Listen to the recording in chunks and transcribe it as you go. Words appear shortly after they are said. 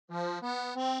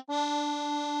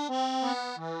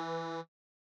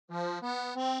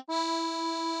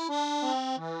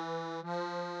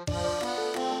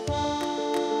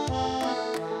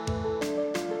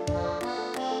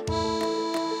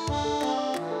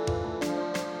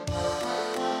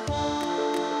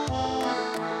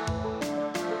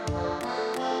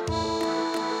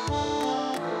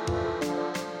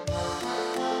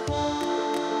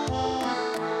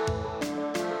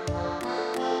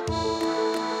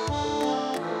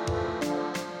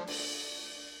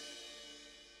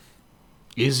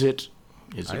Is it?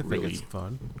 Is I it think it's really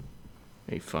fun.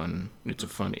 a fun? It's a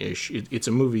fun-ish. It's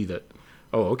a movie that.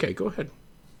 Oh, okay. Go ahead.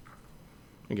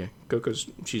 Okay, Coco's.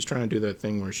 She's trying to do that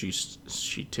thing where she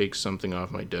takes something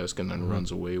off my desk and then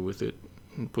runs away with it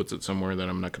and puts it somewhere that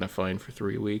I'm not going to find for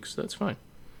 3 weeks. That's fine.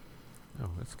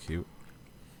 Oh, that's cute.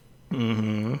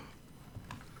 Mm-hmm.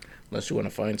 Unless you want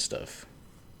to find stuff.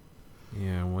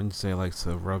 Yeah, Wednesday likes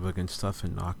to rub against stuff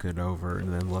and knock it over,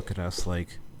 and then look at us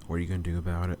like, what are you gonna do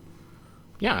about it?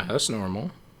 Yeah, that's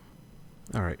normal.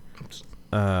 All right.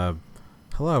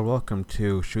 Hello, welcome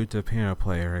to Shoot the Piano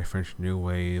Player, a French New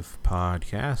Wave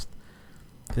podcast.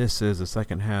 This is the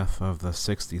second half of the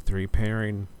 63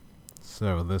 pairing.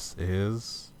 So this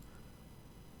is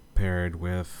paired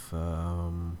with,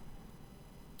 was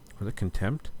it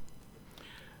Contempt?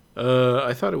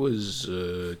 I thought it was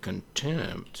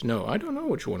Contempt. No, I don't know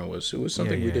which one it was. It was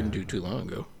something we didn't do too long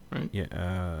ago, right?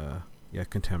 Yeah,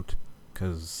 Contempt.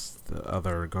 Because the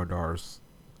other Godars.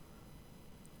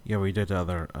 Yeah, we did the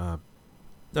other,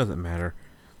 doesn't matter.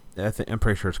 I'm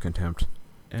pretty sure it's Contempt.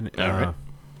 And, All right.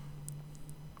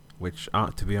 Which,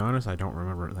 to be honest, I don't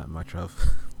remember that much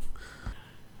of.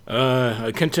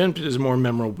 Contempt is a more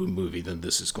memorable movie than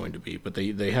this is going to be, but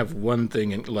they have one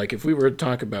thing, and like if we were to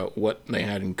talk about what they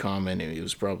had in common, it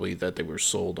was probably that they were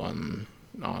sold on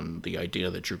the idea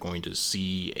that you're going to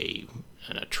see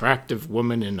an attractive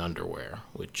woman in underwear,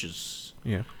 which is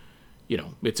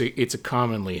it's a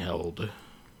commonly held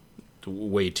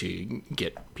way to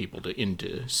get people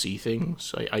to see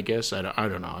things. I guess I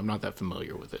don't know. I'm not that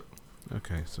familiar with it.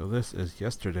 Okay, so this is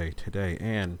yesterday, today,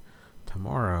 and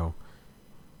tomorrow.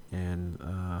 And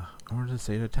I wanted to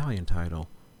say the Italian title.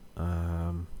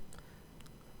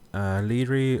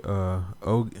 Liri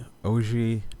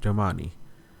Oggi Domani,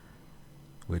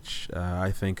 which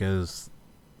I think is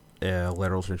a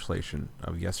literal translation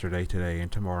of yesterday, today,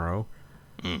 and tomorrow.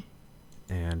 Mm.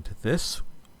 And this,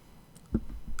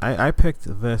 I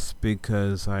picked this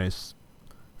because I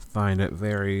find it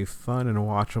very fun and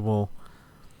watchable.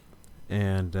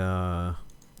 And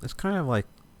it's kind of like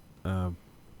a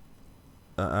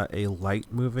light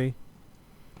movie.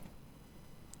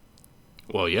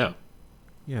 Well, yeah.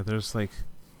 Yeah, there's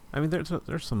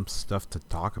there's some stuff to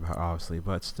talk about, obviously,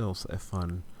 but it's still a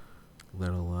fun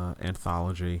little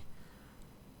anthology.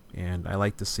 And I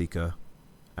like the Sika.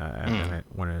 And I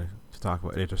wanted to talk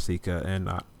about Iter Sika and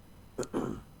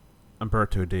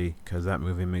Umberto D, because that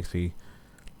movie makes me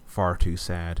far too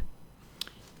sad.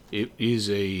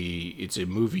 It's a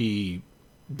movie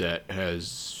that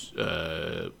has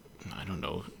I don't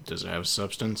know, does it have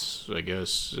substance? I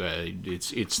guess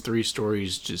it's three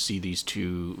stories to see these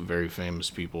two very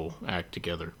famous people act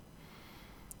together,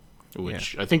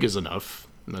 which I think is enough.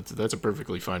 That's a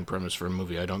perfectly fine premise for a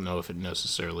movie. I don't know if it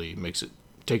necessarily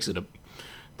takes it.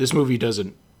 This movie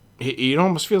doesn't. It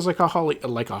almost feels like a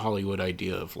Hollywood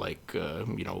idea of back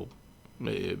in the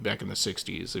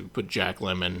 '60s, they put Jack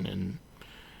Lemmon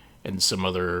and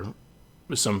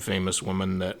some famous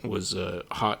woman that was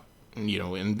hot.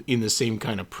 In the same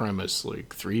kind of premise,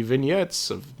 like three vignettes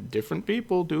of different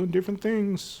people doing different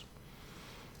things.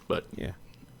 But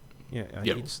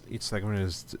each segment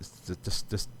is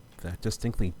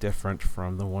distinctly different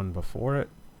from the one before it.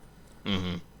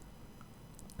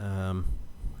 Mm-hmm.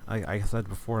 I said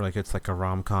before, like it's like a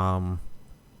rom-com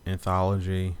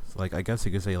anthology. So, like I guess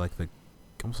you could say like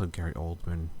almost like Gary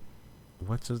Oldman.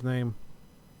 What's his name?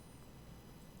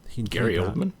 Gary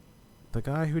Oldman. The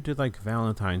guy who did like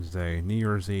Valentine's Day, New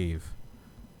Year's Eve.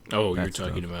 Oh, you're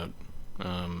talking about.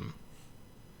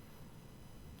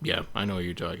 Yeah, I know what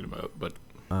you're talking about, but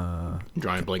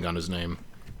drawing a blank on his name.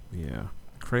 Yeah,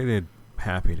 created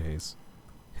Happy Days.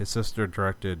 His sister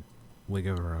directed League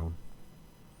of Her Own.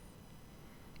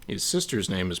 His sister's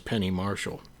name is Penny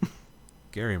Marshall.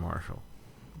 Gary Marshall.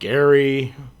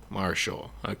 Gary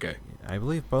Marshall. Okay. I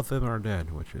believe both of them are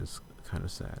dead, which is kind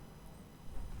of sad.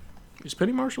 Is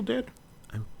Penny Marshall dead?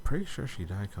 I'm pretty sure she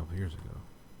died a couple years ago.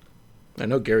 I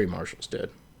know Gary Marshall's dead.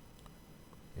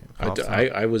 Yeah,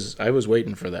 I was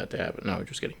waiting for that to happen. No,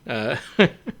 just kidding. Yeah,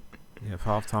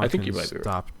 Paul Tompkins I think you might be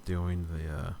stopped doing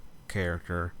the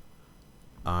character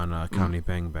on County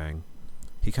Bang Bang.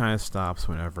 He kind of stops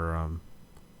whenever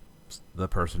the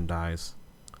person dies.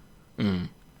 Mm.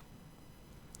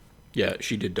 Yeah,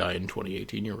 she did die in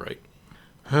 2018. You're right.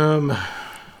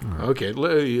 Okay,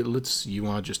 let's. You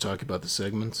want to just talk about the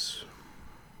segments?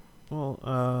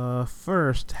 Well,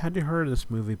 first, had you heard of this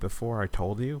movie before I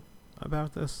told you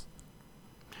about this?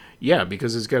 Yeah,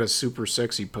 because it's got a super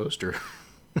sexy poster.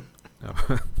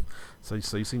 Oh. So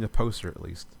you've seen the poster at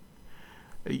least.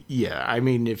 Yeah, I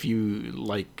mean, if you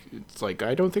like, it's like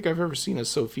I don't think I've ever seen a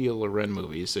Sophia Loren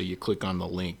movie. So you click on the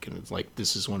link, and it's like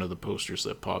this is one of the posters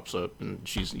that pops up, and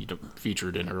she's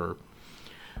featured in her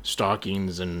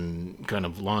stockings and kind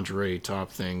of lingerie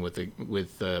top thing with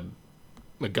a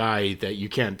guy that you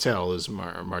can't tell is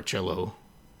Marcello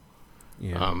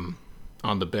Yeah.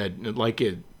 on the bed. Like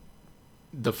it,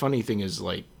 the funny thing is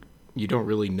like you don't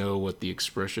really know what the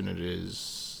expression it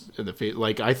is in the face.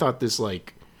 Like I thought this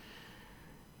like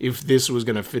if this was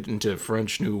gonna fit into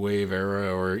French New Wave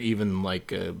era or even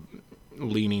like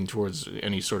leaning towards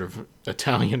any sort of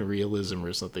Italian realism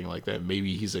or something like that.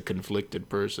 Maybe he's a conflicted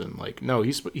person. Like no,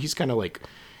 he's kind of like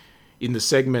in the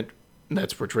segment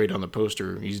that's portrayed on the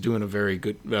poster. He's doing a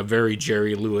very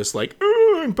Jerry Lewis like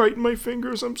I'm biting my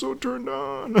fingers. I'm so turned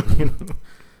on. You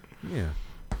know?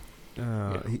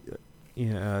 Yeah.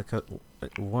 Yeah.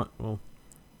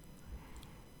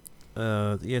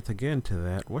 Yeah, to get into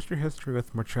that, what's your history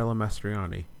with Marcello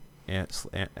Mastroianni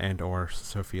and or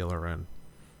Sophia Loren?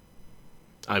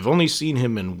 I've only seen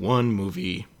him in one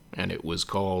movie, and it was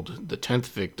called The 10th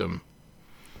Victim.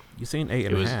 You seen eight It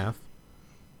and a was half?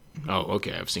 oh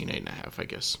okay. I've seen 8.5, I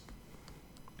guess,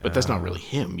 but that's not really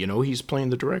him. You know, he's playing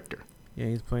the director. Yeah,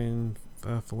 he's playing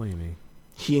Fellini.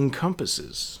 He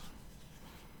encompasses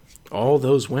all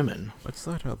those women. What's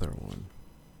that other one?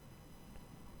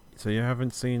 So you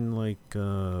haven't seen like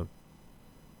I'm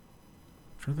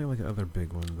trying to think like another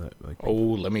big one that like. Oh,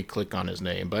 let me click on his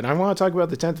name. But I want to talk about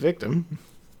The 10th Victim,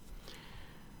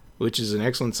 which is an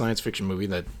excellent science fiction movie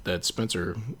that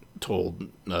Spencer told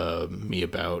me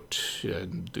about.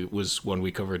 It was one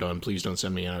we covered on Please Don't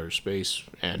Send Me in Outer Space.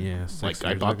 And Yeah, like 6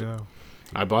 years ago.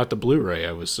 I bought the Blu-ray.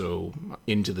 I was so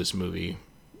into this movie.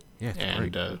 Yeah, it's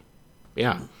And great.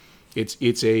 yeah,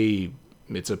 it's a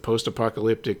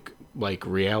post-apocalyptic like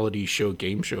reality show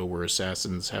game show where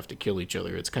assassins have to kill each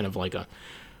other. It's kind of like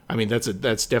I mean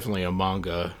that's definitely a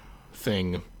manga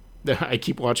thing. I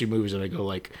keep watching movies and I go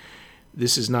like,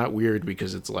 this is not weird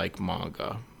because it's like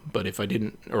manga. But if I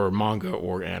didn't, or manga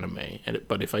or anime,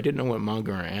 but if I didn't know what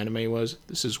manga or anime was,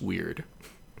 this is weird.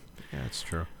 Yeah, it's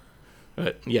true.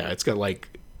 But yeah, it's got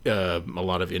like a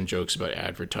lot of in jokes about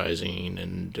advertising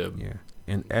and Yeah,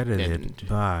 and edited and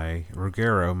by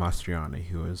Ruggero Mastriani,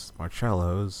 who is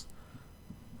Marcello's.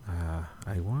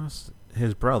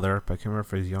 His brother, but I can't remember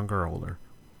if he's younger or older.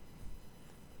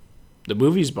 the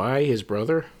movie's by his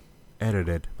brother.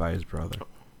 Edited by his brother.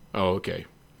 Oh, okay.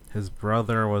 His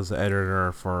brother was the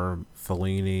editor for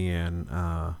Fellini and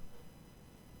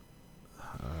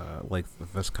like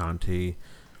Visconti,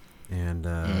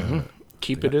 and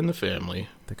Keep it in the family.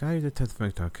 the guy who did Tenth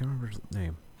Victim, I can't remember his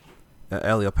name.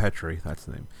 Elio Petri, that's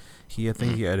the name. I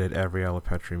think he edited every Elio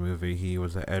Petri movie. He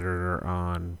was the editor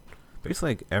on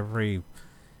basically like every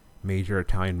major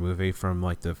Italian movie from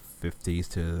like the 50s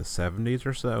to the 70s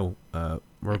or so.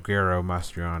 Ruggero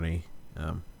Mastriani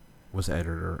was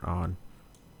editor on.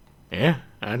 Yeah,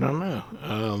 I don't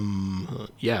know.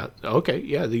 Yeah, okay,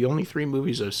 yeah. The only 3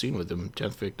 movies I've seen with him: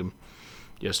 10th Victim,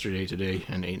 Yesterday, Today,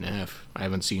 and 8.5. I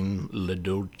haven't seen La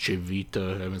Dolce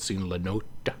Vita. I haven't seen La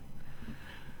Nota.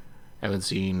 I haven't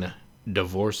seen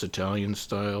Divorce Italian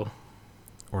Style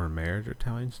Or Marriage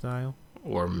Italian Style.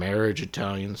 or Marriage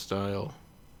Italian Style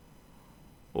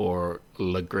or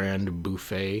Le Grand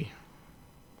Buffet.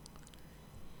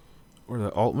 Or the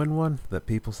Altman one that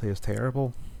people say is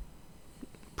terrible.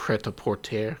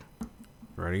 Pret-a-Porter.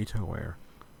 Ready to Wear.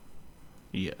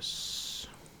 Yes.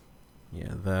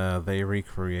 Yeah, they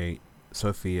recreate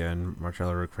Sophia and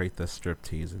Marcello recreate the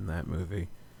striptease in that movie.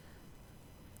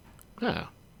 Yeah.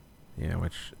 Yeah,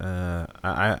 which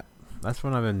I that's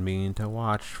one I've been meaning to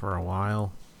watch for a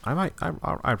while. I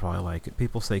probably like it.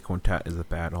 People say Quintet is a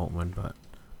bad Altman, but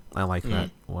I like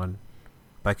that one.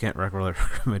 But I can't regularly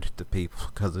recommend it to people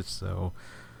because it's so.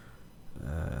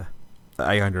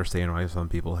 I understand why some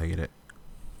people hate it.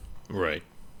 Right.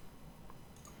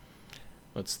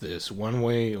 What's this? One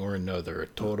Way or Another,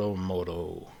 Toro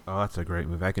Moto. Oh, that's a great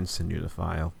movie. I can send you the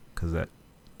file because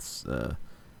that's the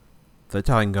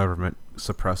Italian government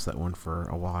suppressed that one for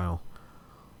a while.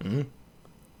 Mm-hmm.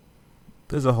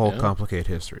 There's a whole Yeah. complicated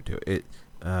history to it.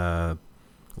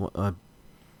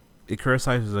 It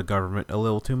criticizes the government a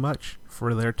little too much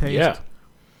for their taste. Yeah.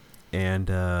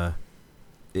 And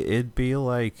it'd be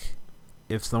like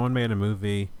if someone made a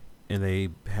movie and they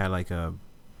had like a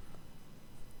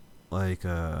Mitch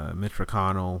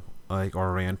McConnell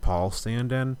or Rand Paul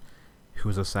stand-in who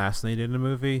was assassinated in a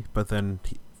movie, but then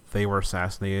they were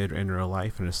assassinated in real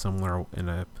life in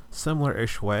a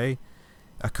similar-ish way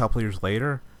a couple years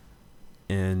later,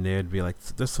 and they'd be like,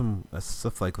 there's some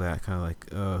stuff like that, kind of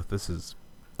like, this is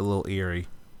a little eerie.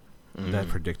 that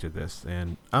predicted this,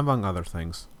 and among other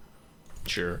things.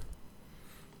 Sure.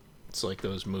 It's like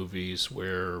those movies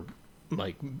where,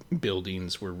 like,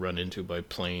 buildings were run into by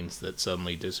planes that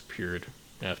suddenly disappeared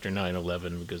after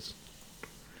 9/11 because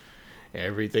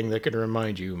everything that could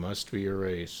remind you must be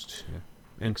erased. Yeah.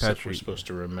 And except we're supposed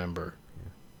to remember.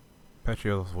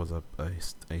 Patriots was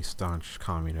a staunch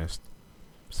communist,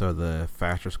 so the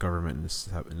fascist government in the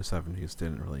 70s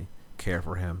didn't really care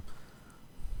for him.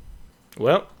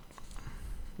 Well,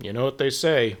 you know what they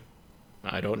say.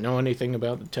 I don't know anything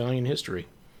about Italian history.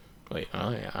 Wait,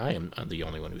 I am the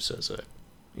only one who says that.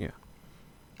 Yeah.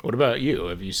 What about you?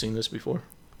 Have you seen this before?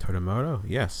 Totomoto?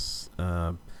 Yes.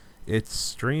 It's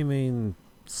streaming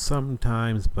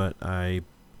sometimes, but I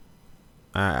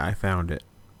found it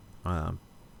on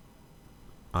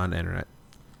the internet.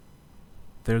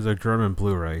 There's a German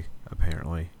Blu-ray,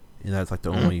 apparently, and that's like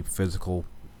the only physical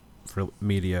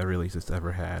media release it's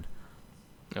ever had.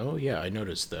 Oh, yeah, I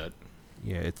noticed that.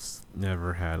 Yeah, it's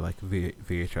never had like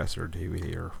VHS or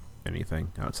DVD or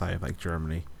anything outside of like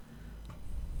Germany.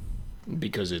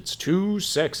 Because it's too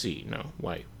sexy. No,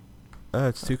 why?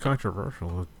 It's too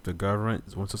controversial. The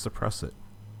government wants to suppress it.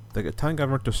 The Italian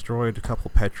government destroyed a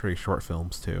couple Petri short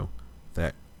films too,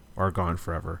 that are gone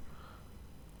forever.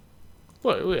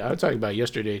 Well, wait, I'm talking about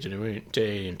yesterday,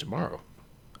 today, and tomorrow.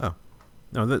 Oh,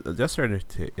 no! Yesterday,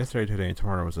 today, and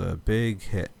tomorrow was a big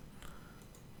hit.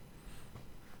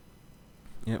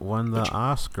 It won the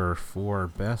Oscar for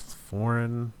Best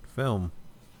Foreign Film.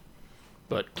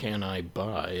 But can I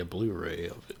buy a Blu-ray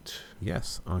of it?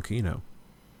 Yes, on Kino.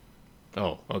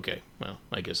 Oh, okay. Well,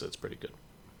 I guess that's pretty good.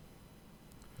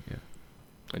 Yeah.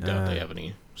 I doubt they have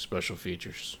any special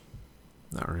features.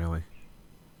 Not really.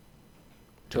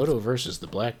 Toto versus the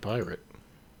Black Pirate.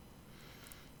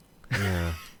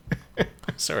 Yeah.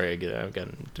 Sorry, I've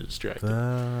gotten distracted.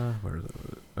 Where is it?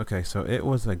 Okay, so it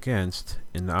was against,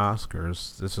 in the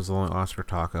Oscars, this is the only Oscar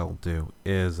talk I'll do,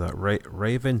 is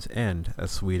Raven's End, a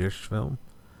Swedish film.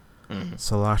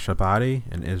 Salah Shabadi,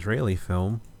 an Israeli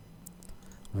film.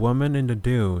 Woman in the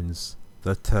Dunes,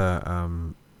 the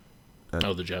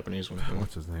Japanese one.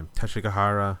 What's his name?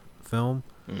 Teshigahara film.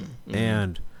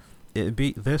 And it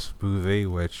beat this movie,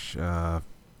 which I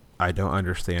don't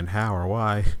understand how or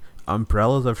why,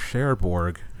 Umbrellas of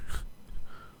Cherbourg.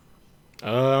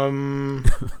 I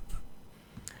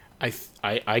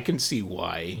can see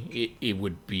why it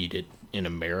would beat it in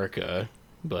America,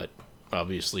 but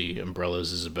obviously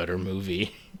Umbrellas is a better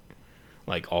movie,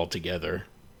 like altogether.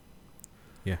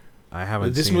 Yeah, I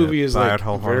haven't. This seen movie it, is like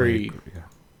very. Yeah.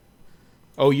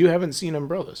 Oh, you haven't seen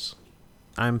Umbrellas?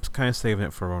 I'm kind of saving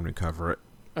it for when we cover it.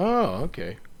 Oh,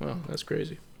 okay. Well, that's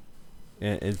crazy.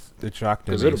 It shocked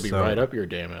me. Because it'll be right up your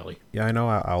damn alley. Yeah, I know.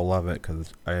 I'll love it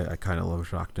because I kind of love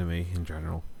Jacques Demy in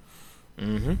general.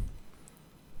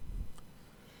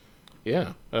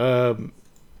 Yeah.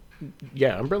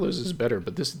 Yeah, Umbrellas is better,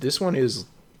 but this one is...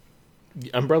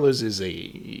 Umbrellas is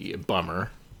a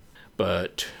bummer,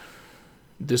 but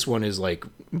this one is like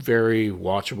very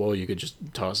watchable. You could just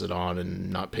toss it on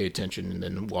and not pay attention and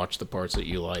then watch the parts that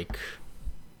you like.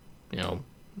 You know,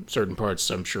 certain parts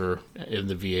I'm sure in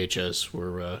the VHS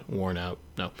were worn out.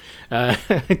 No.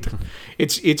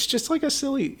 It's just like it's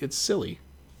silly.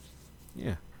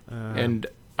 Yeah. And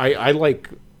I like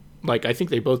I think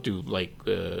they both do, like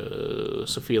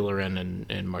Sophia Loren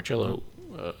and Marcello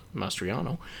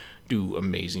Mastroianni do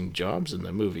amazing jobs in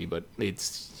the movie, but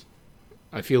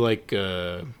I feel like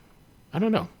I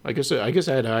don't know. I guess I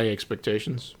had high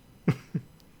expectations.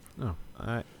 No,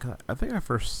 I think I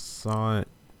first saw it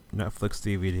Netflix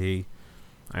DVD.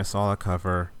 I saw the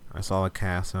cover, I saw the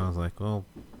cast, and I was like, well,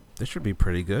 this should be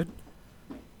pretty good.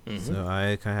 So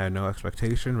I kind of had no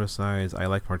expectation besides I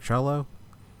like Marcello,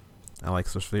 I like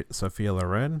Sophia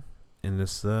Loren in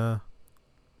this. Yeah,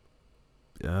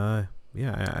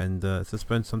 and it's just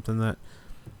been something that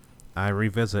I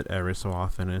revisit every so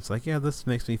often. And it's like, yeah, this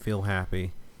makes me feel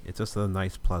happy. It's just a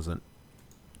nice, pleasant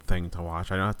thing to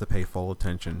watch. I don't have to pay full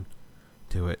attention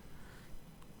to it.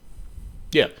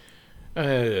 Yeah.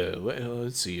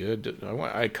 Let's see.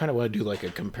 I kind of want to do like a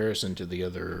comparison to the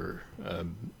other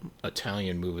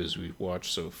Italian movies we've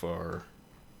watched so far.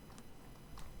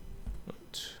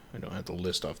 But I don't have the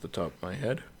list off the top of my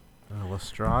head. La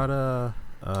Strada,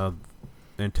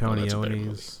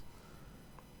 Antonioni's.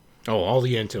 Oh, all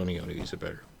the Antonioni's are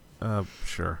better.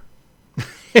 Sure.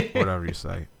 Whatever you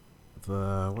say. What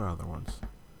other ones?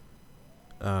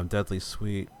 Deadly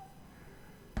Sweet.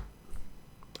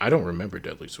 I don't remember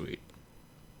Deadly Sweet.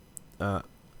 I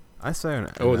say.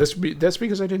 That's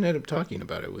because I didn't end up talking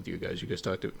about it with you guys. You guys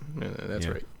talked to. That's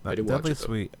right. I did watch Deadly it,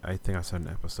 Sweet. I think I said an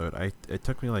episode. It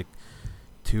took me like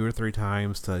 2 or 3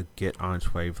 times to get on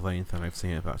its wavelength, and I've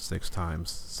seen it about 6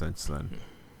 times since then.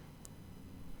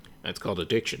 That's called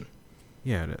addiction.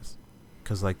 Yeah, it is.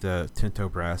 Because, like, the Tinto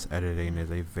Brass editing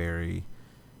is a very...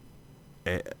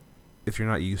 if you're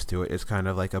not used to it, it's kind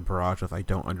of like a barrage of, I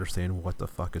don't understand what the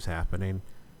fuck is happening.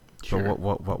 Sure. But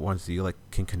what once you, like,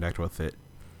 can connect with it,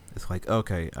 it's like,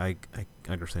 okay, I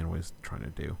understand what he's trying to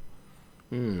do.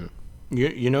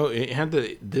 You know,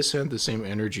 this had the same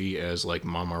energy as, like,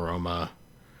 Mama Roma,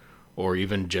 or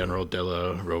even General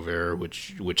Della Rovere,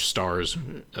 which stars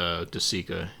De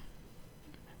Sica.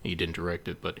 He didn't direct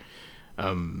it, but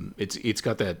it's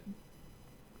got that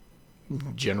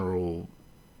general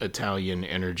Italian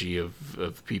energy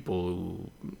of people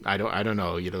who, I don't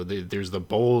know, you know, there's the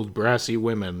bold, brassy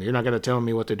women. You're not going to tell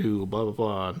me what to do, blah blah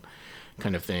blah,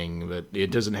 kind of thing. But it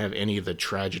doesn't have any of the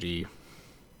tragedy,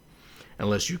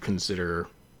 unless you consider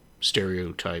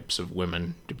stereotypes of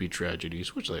women to be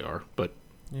tragedies, which they are. But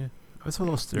yeah, it's all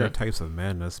those stereotypes of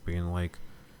men as being like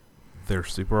they're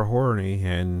super horny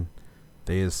and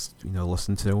they just, you know,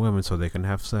 listen to women so they can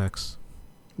have sex.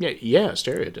 Yeah,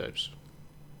 stereotypes.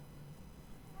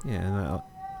 Yeah, and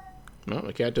No,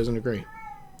 the cat doesn't agree.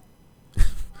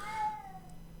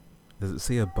 does it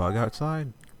see a bug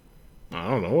outside? I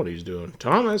don't know what he's doing.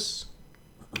 Thomas!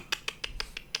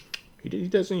 He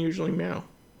doesn't usually meow.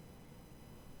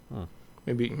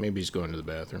 Maybe he's going to the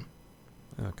bathroom.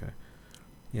 Okay.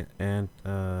 Yeah, and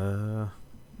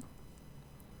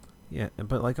yeah,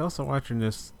 but like also watching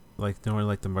this, like knowing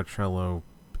like the Marcello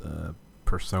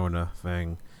persona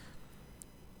thing,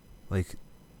 like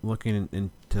looking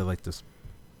into like this,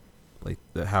 like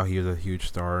how he was a huge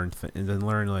star, and then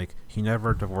learning like he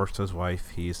never divorced his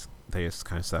wife. They just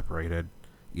kind of separated,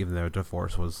 even though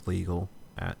divorce was legal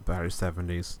by his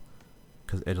 70s,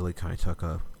 because Italy kind of took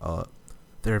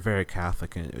they're very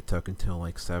Catholic, and it took until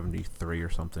like 73 or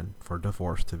something for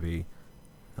divorce to be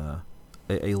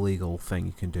a legal thing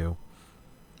you can do.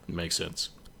 Makes sense.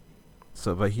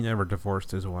 So, but he never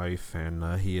divorced his wife,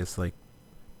 and he has like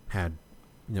had,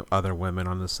 you know, other women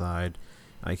on the side.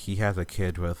 Like he has a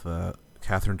kid with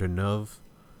Catherine Deneuve,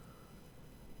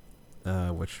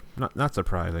 which not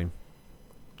surprising.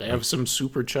 They have some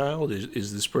super child.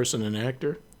 Is this person an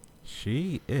actor?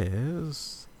 She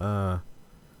is Charia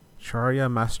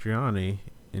Mastriani,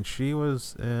 and she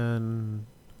was in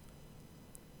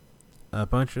a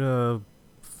bunch of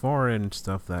foreign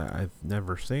stuff that I've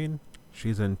never seen.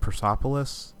 She's in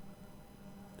Persepolis.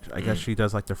 I guess she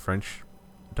does like the French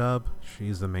dub.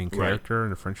 She's the main character in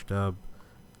the French dub.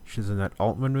 She's in that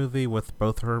Altman movie with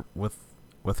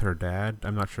with her dad.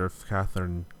 I'm not sure if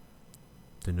Catherine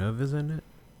Deneuve is in it.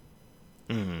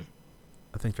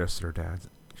 I think just her dad.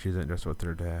 She's in just with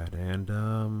her dad,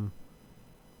 and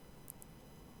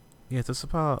yeah, it's just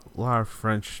about a lot of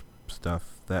French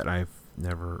stuff that I've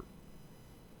never.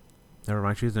 Never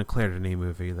mind. She's in a Claire Denis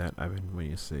movie that I've been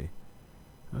wanting to see.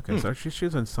 Okay, so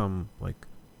she's in some like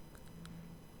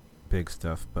big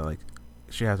stuff, but like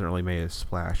she hasn't really made a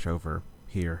splash over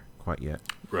here quite yet.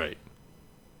 Right.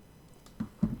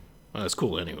 Well, that's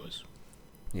cool, anyways.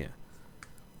 Yeah.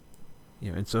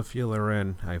 Yeah, and Sophia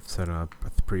Loren, I've said on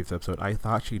the previous episode, I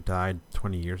thought she died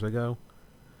 20 years ago.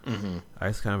 I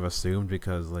just kind of assumed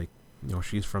because, like, you know,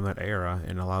 she's from that era,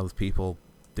 and a lot of people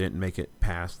didn't make it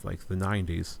past like the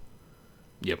 90s.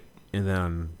 Yep. And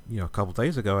then, you know, a couple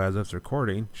days ago, as of this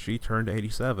recording, she turned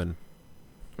 87.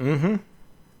 I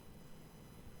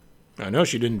know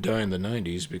she didn't die in the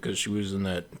 90s because she was in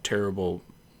that terrible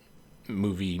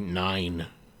movie 9,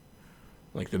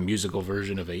 like the musical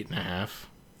version of 8.5.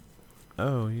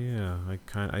 Oh yeah,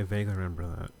 I vaguely remember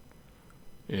that.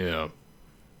 Yeah.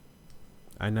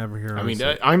 I never hear. I mean,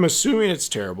 I'm assuming it's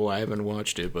terrible. I haven't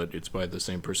watched it, but it's by the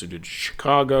same person who did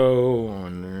Chicago,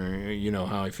 and you know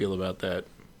how I feel about that.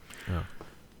 Oh.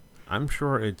 I'm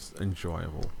sure it's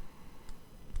enjoyable.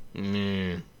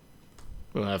 We'll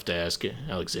have to ask it,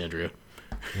 Alexandria.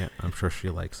 Yeah, I'm sure she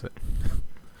likes it.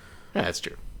 That's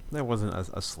true. That wasn't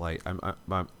a slight.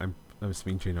 I'm just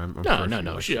being genuine. No.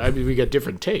 I mean, we got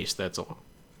different tastes. That's all.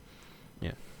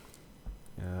 Yeah.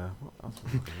 What else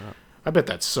was looking up? I bet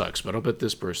that sucks, but I'll bet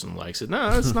this person likes it. No,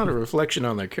 it's not a reflection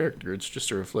on their character. It's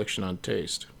just a reflection on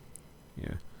taste.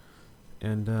 Yeah.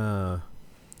 And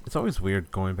it's always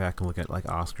weird going back and look at like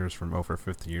Oscars from over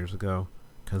 50 years ago,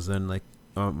 because then like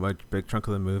a big chunk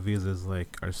of the movies is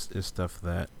like is stuff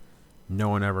that no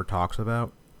one ever talks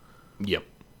about. Yep.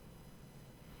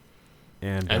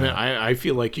 And then I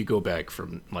feel like you go back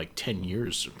from like 10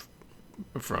 years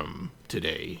from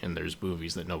today, and there's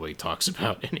movies that nobody talks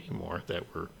about anymore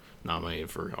that were nominated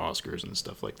for Oscars and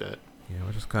stuff like that. Yeah,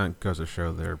 it just kind of goes to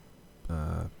show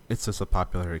it's just a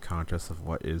popularity contest of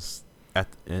what is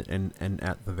and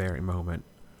at the very moment,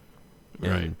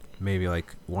 and Right. maybe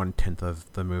like 1/10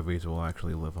 of the movies will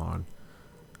actually live on.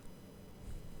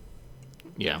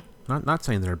 Yeah. Not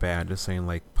saying they're bad, just saying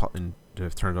like in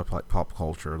terms of like pop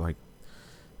culture, like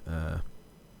uh,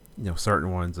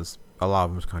 certain ones, a lot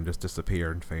of them kind of just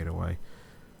disappear and fade away.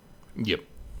 Yep.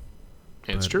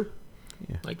 It's But, true.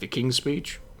 yeah, Like the King's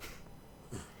Speech.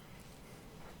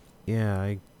 yeah,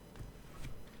 I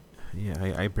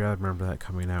barely remember that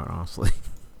coming out, honestly.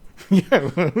 Yeah,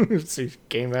 it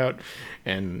came out,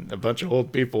 and a bunch of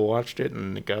old people watched it,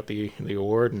 and it got the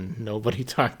award, and nobody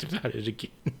talked about it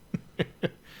again.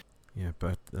 Yeah,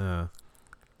 but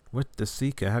with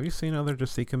Desika, have you seen other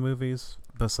Desika movies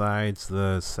besides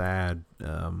the sad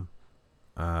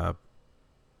uh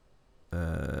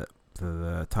the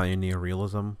Italian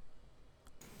neorealism?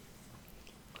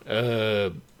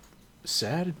 Uh,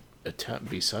 sad.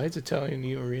 Besides Italian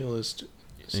neorealist,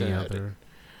 Any sad. other?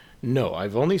 No,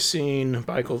 I've only seen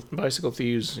Bicycle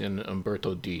Thieves and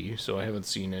Umberto D. So I haven't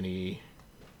seen any.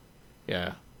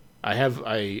 Yeah, I have.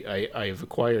 I have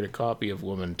acquired a copy of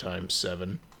Woman Times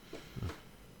 7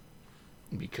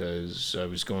 because I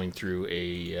was going through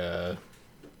a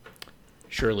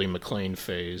Shirley MacLaine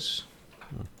phase.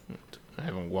 I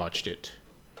haven't watched it.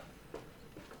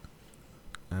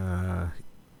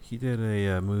 He did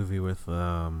a movie with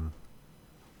the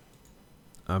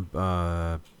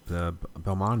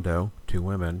Belmondo, Two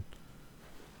Women.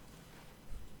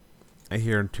 I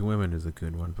hear Two Women is a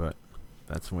good one, but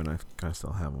that's one I kind of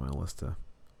still have on my list to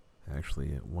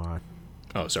actually watch.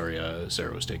 Oh, sorry.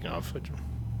 Sarah was taking off.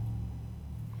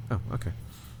 Oh, okay.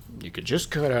 You could just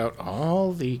cut out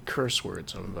all the curse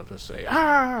words I'm about to say.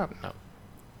 Ah, no.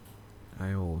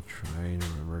 I will try and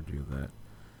remember to do that.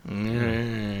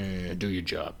 Do your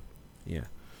job. Yeah.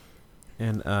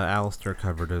 And Alistair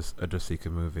covered a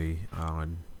Desika movie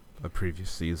on a previous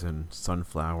season,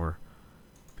 Sunflower,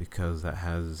 because that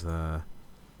has a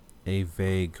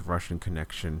vague Russian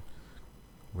connection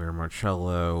where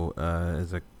Marcello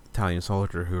is an Italian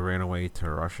soldier who ran away to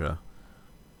Russia.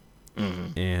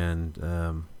 Mm-hmm.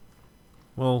 And,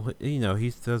 well, he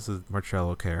does a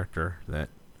Marcello character that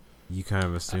you kind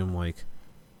of assume, like,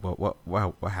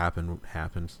 what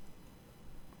happens.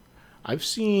 I've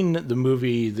seen the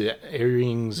movie The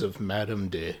Earrings of Madame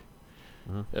de.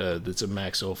 That's a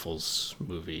Max Ophuls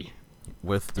movie.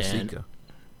 With Desika. And,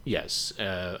 yes.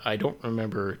 I don't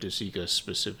remember Desika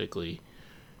specifically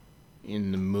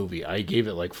in the movie. I gave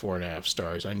it like 4.5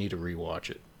 stars. I need to rewatch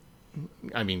it.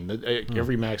 I mean,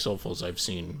 every Max Ophuls I've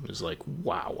seen is like,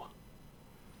 wow.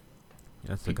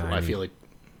 That's the People, guy. I feel like.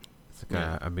 That's the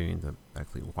guy I mean to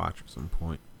actually watch at some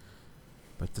point.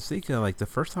 But Desika, like the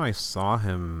first time I saw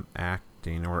him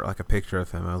acting, or like a picture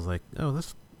of him, I was like, "Oh,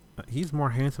 he's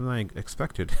more handsome than I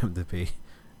expected him to be."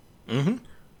 Mm-hmm.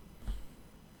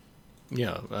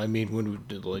 Yeah, I mean, when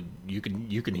like you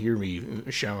can hear me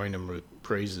showering him with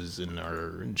praises in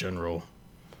our general.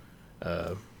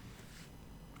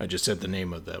 I just said the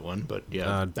name of that one, but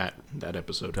yeah, that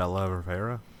episode. Della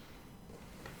Rivera.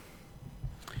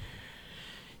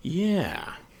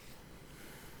 Yeah.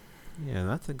 Yeah,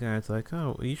 that's a guy. It's like,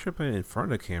 oh, you should have been in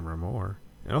front of the camera more.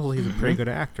 And also, he's a pretty good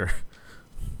actor.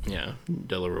 Yeah,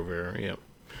 Della Rovera. Yeah.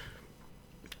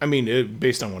 I mean,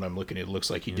 based on what I'm looking at, it looks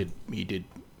like he did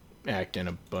act in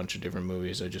a bunch of different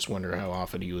movies. I just wonder how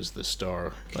often he was the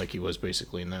star, like he was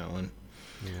basically in that one.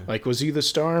 Yeah. Like, was he the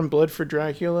star in Blood for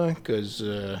Dracula? Because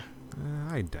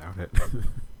I doubt it.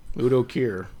 Udo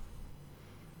Kier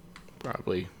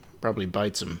probably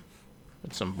bites him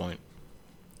at some point.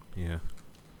 Yeah.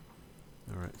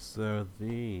 All right. So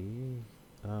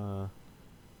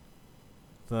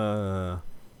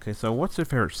okay. So what's your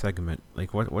favorite segment?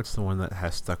 Like, what's the one that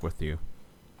has stuck with you?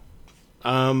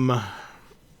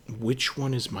 Which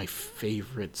one is my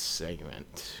favorite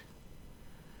segment?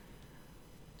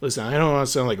 Listen, I don't want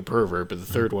to sound like a pervert, but the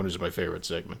third one is my favorite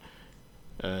segment.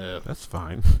 That's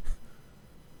fine.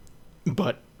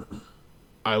 But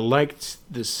I liked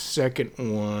the second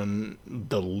one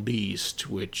the least,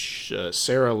 which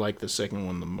Sarah liked the second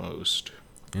one the most.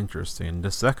 Interesting.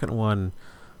 The second one,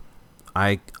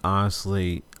 I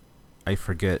honestly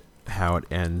forget how it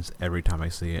ends every time I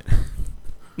see it.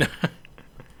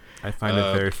 I find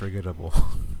it very forgettable.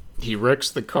 He wrecks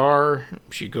the car.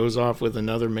 She goes off with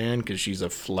another man because she's a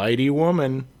flighty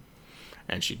woman.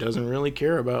 And she doesn't really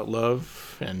care about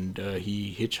love. And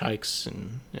he hitchhikes,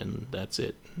 and that's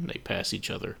it. And they pass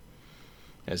each other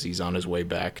as he's on his way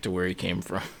back to where he came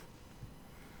from.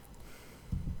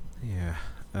 Yeah.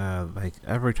 Like,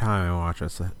 every time I watch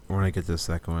it, when I get to the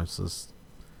second one,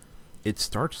 it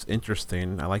starts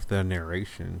interesting. I like the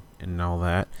narration and all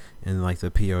that, and like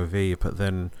the POV, but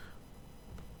then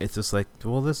it's just like,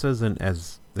 well, this isn't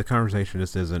as the conversation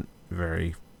just isn't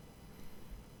very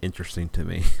interesting to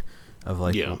me of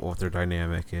like Yeah. what their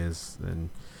dynamic is, and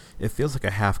it feels like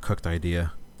a half-cooked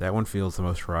idea. That one feels the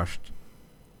most rushed.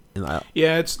 And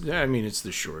Yeah, it's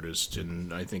the shortest,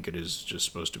 and I think it is just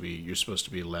supposed to be, you're supposed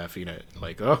to be laughing at,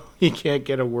 like, oh, he can't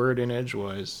get a word in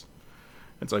edgewise.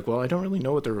 It's like, well, I don't really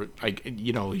know what they're, like,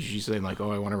 she's saying, like,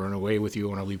 oh, I want to run away with you, I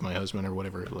want to leave my husband, or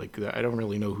whatever. Like, I don't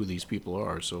really know who these people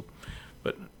are, so,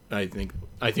 but I think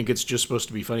it's just supposed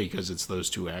to be funny because it's those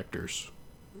two actors.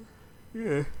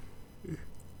 yeah.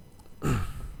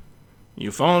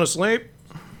 You falling asleep?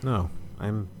 No,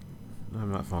 I'm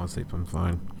not falling asleep. I'm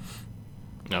fine.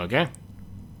 Okay.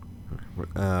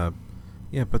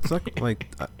 Yeah, but it's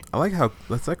like I like how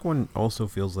the second one also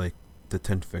feels like the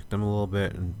 10th Victim a little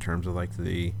bit in terms of like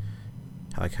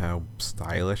how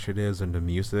stylish it is and the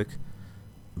music.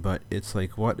 But it's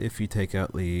like, what if you take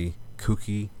out the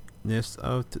kookiness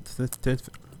of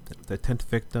the 10th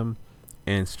Victim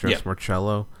and stress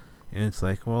Marcello, and it's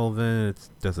like, well, then it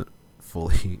doesn't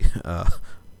fully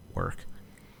work.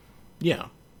 Yeah.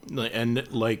 And,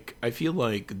 like, I feel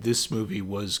like this movie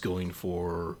was going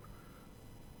for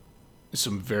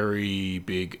some very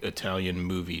big Italian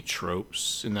movie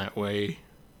tropes in that way,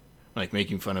 like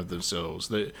making fun of themselves.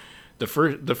 The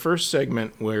first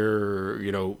segment where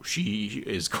she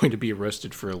is going to be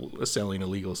arrested for selling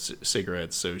illegal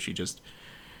cigarettes, so she just,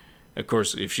 of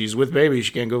course, if she's with baby,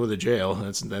 she can't go to the jail.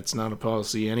 That's not a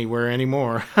policy anywhere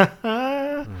anymore.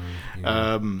 Yeah.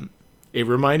 It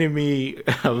reminded me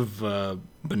of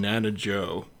Banana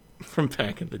Joe from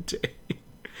back in the day.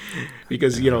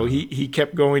 Because he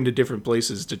kept going to different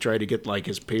places to try to get like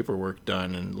his paperwork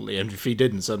done, and if he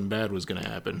didn't, something bad was going to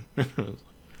happen.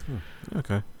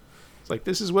 Okay. It's like,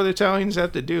 this is what Italians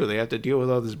have to do. They have to deal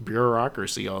with all this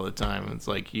bureaucracy all the time. It's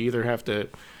like, you either have to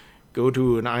go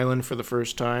to an island for the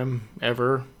first time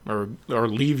ever, or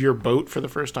leave your boat for the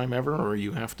first time ever, or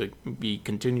you have to be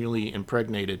continually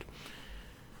impregnated.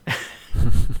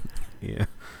 Yeah.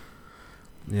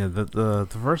 Yeah, the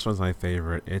first one's my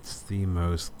favorite. It's the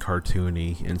most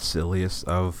cartoony and silliest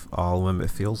of all of them. It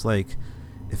feels like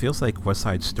West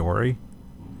Side Story.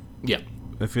 Yeah.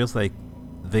 It feels like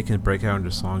they can break out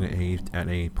into song at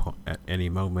any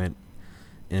moment,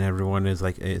 and everyone is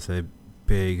like, it's a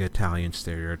big Italian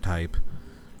stereotype,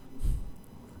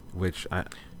 which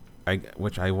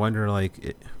I wonder,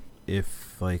 like,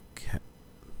 if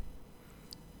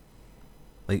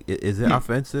is it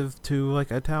offensive to like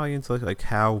Italians, like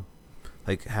how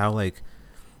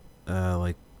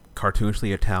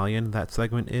cartoonishly Italian that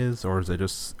segment is, or is it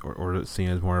just or is it seen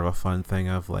as more of a fun thing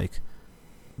of like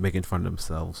making fun of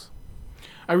themselves?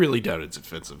 I really doubt it's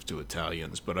offensive to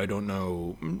Italians, but I don't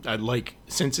know.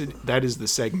 Since that is the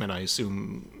segment I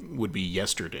assume would be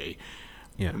yesterday.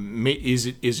 Yeah. Is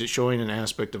it showing an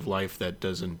aspect of life that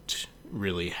doesn't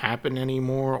really happen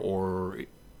anymore, or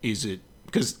is it,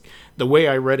 because the way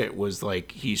I read it was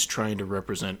like he's trying to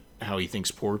represent how he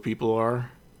thinks poor people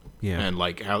are, Yeah. and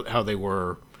like how they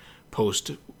were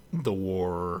post the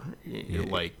war,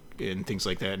 like, and things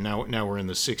like that. Now we're in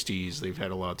the 60s. They've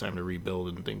had a lot of time to rebuild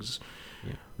and things.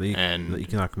 Yeah. And the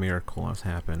economic miracle has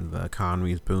happened. The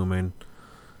economy's booming.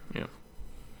 Yeah.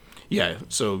 Yeah,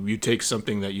 so you take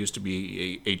something that used to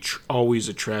be always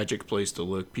a tragic place to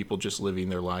look, people just living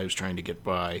their lives trying to get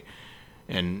by,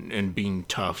 and being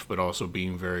tough, but also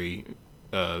being very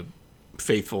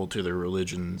faithful to their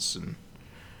religions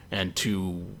and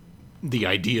to the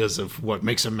ideas of what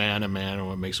makes a man and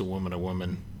what makes a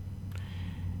woman.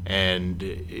 And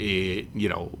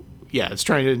it's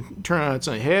trying to turn on its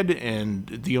head. And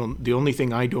the only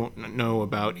thing I don't know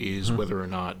about is whether or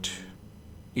not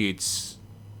it's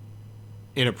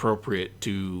inappropriate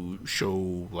to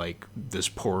show like this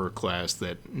poorer class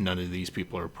that none of these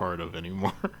people are part of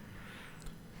anymore.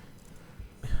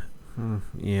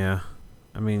 Yeah,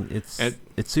 I mean it's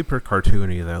super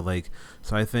cartoony though. Like,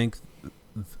 so I think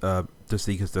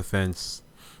Desica's defense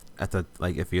at the,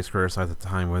 like, if he was criticized at the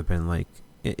time, would have been like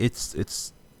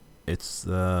it's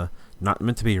not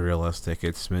meant to be realistic.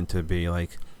 It's meant to be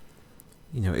like,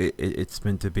 it's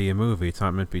meant to be a movie. It's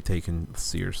not meant to be taken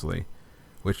seriously,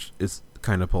 which is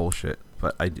kind of bullshit.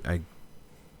 But I'm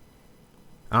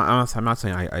not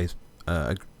saying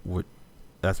I would.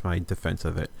 That's my defense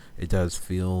of it. It does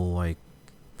feel like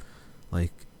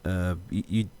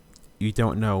you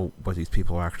don't know what these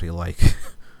people are actually like.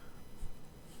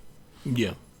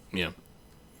 Yeah.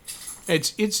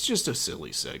 It's just a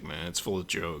silly segment. It's full of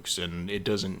jokes, and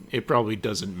it probably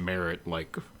doesn't merit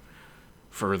like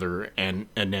further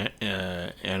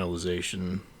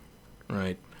analyzation,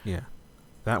 right? Yeah,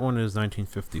 that one is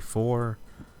 1954,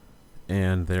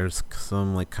 and there's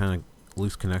some like kind of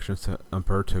loose connections to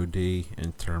Umberto D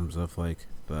in terms of like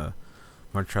the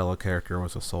Marcello character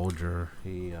was a soldier.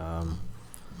 He's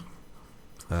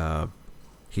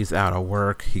out of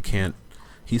work. He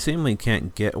seemingly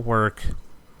can't get work.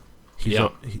 He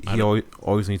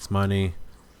always needs money,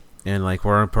 and like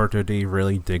where Umberto D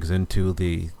really digs into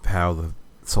how the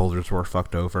soldiers were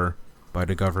fucked over by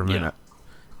the government. Yeah.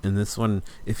 In this one,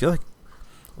 I feel like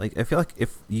if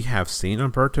you have seen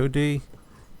Umberto D,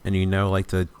 and you know like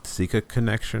the Zika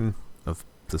connection of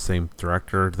the same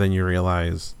director, then you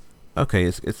realize, okay,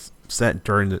 it's set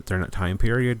during that time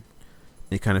period.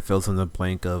 It kind of fills in the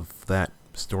blank of that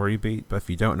story beat. But if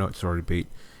you don't know what story beat,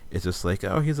 it's just like,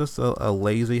 oh, he's just a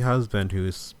lazy husband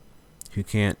who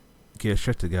can't get his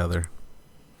shit together.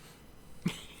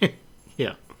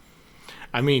 Yeah.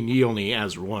 I mean, he only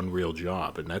has one real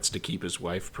job, and that's to keep his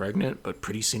wife pregnant, but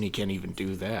pretty soon he can't even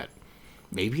do that.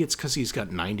 Maybe it's because he's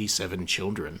got 97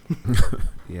 children.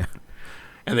 Yeah.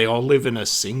 And they all live in a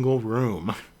single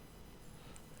room.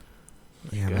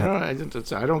 Yeah, I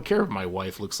don't care if my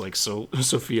wife looks like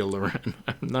Sophia Loren.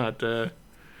 I'm not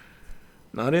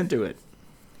into it.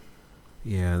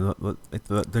 yeah.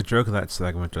 The joke of that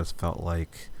segment just felt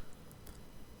like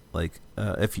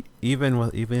even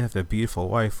if a beautiful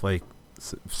wife like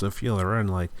Sophia Loren,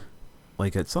 like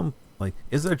at some like,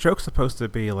 is the joke supposed to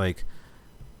be like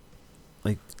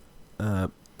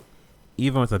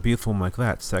even with a beautiful woman like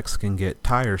that, sex can get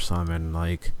tiresome and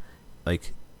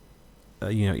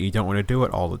you don't want to do it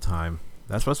all the time.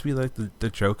 That's supposed to be like the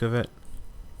joke of it.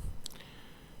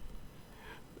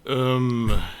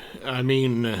 I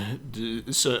mean,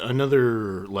 so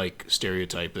another like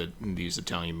stereotype that these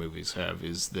Italian movies have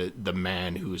is the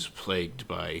man who's plagued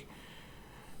by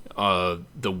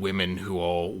the women who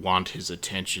all want his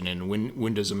attention. And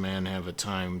when does a man have a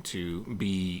time to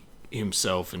be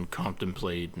himself and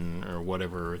contemplate or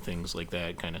whatever, things like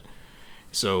that kind of.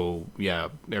 So yeah,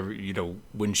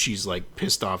 when she's like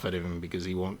pissed off at him because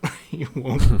he won't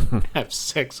have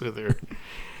sex with her,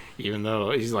 even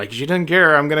though he's like, she doesn't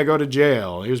care, I'm gonna go to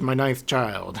jail. Here's my 9th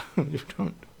child.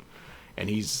 And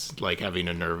he's like having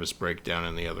a nervous breakdown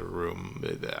in the other room.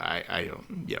 I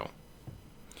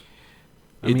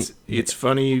don't. It's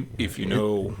funny if you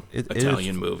know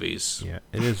Italian movies. Yeah,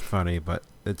 it is funny, but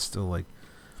it's still like,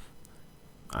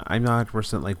 I'm not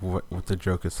 100% like what the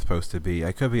joke is supposed to be.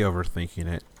 I could be overthinking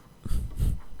it.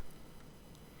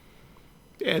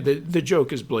 Yeah, the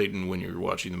joke is blatant when you're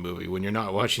watching the movie. When you're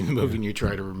not watching the movie and you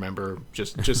try to remember,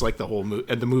 just like the whole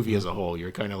the movie as a whole,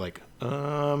 you're kind of like,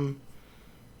 Dadunchi?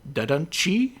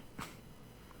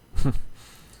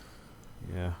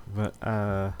 Yeah, but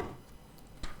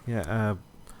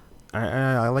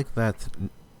I like that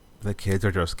the kids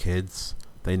are just kids.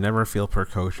 They never feel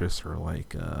precocious or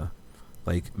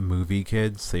like movie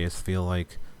kids. They just feel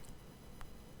like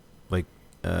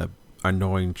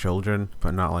annoying children,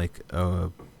 but not like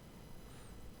in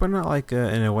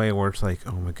a way where it's like,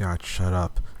 oh my god, shut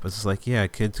up. But it's like, yeah,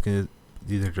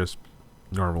 these are just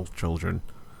normal children,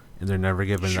 and they're never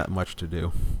given that much to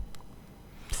do.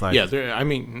 Like, yeah,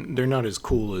 they're not as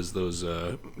cool as those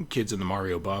kids in the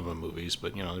Mario Bava movies,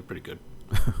 but they're pretty good.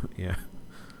 Yeah.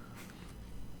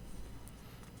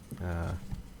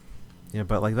 Yeah,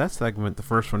 but like that segment, the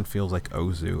first one feels like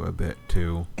Ozu a bit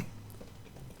too.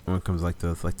 When it comes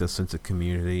the sense of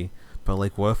community, but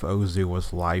like what if Ozu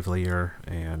was livelier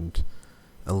and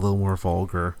a little more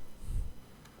vulgar?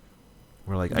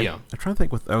 Where like I'm trying to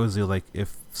think with Ozu, like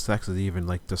if sex is even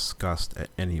like discussed at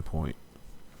any point.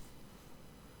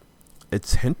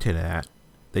 It's hinted at.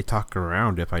 They talk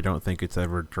around it, but I don't think it's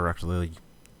ever directly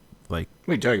like.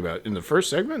 What are you talking about? In the first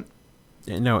segment?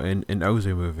 No, in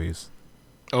Ozu movies.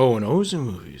 Oh, in Ozu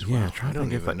movies. Yeah, wow, I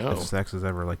don't even know if sex is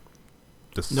ever like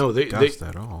discussed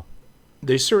at all.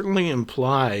 They certainly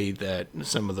imply that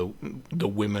some of the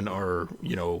women are,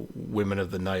 women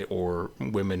of the night or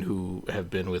women who have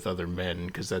been with other men,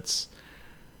 because that's,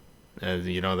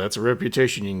 that's a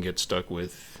reputation you can get stuck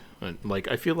with. Like,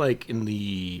 I feel like in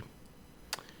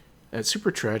that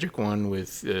super tragic one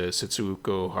with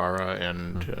Setsuko Hara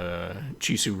and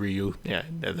Chisu Ryu, yeah,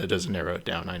 that doesn't narrow it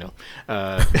down, I know.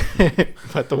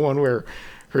 But the one where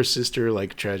her sister,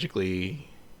 like, tragically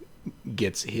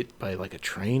gets hit by like a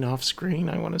train off screen,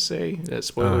 I want to say.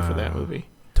 Spoiler for that movie.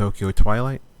 Tokyo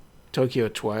Twilight.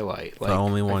 Like, the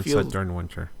only one set during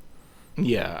winter.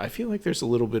 Yeah, I feel like there's a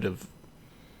little bit of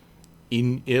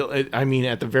I mean,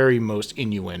 at the very most,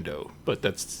 innuendo, but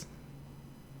that's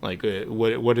like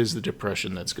what is the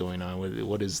depression that's going on?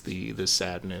 What is the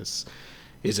sadness?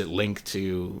 Is it linked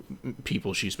to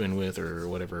people she's been with or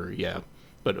whatever? Yeah,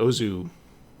 but Ozu,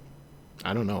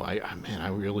 I don't know. I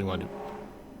really want to.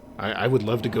 I would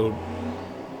love to go.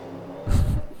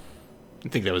 I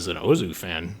think that was an Ozu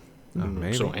fan.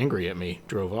 Maybe. So angry at me,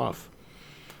 drove off.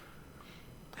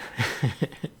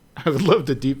 I would love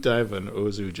to deep dive on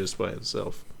Ozu just by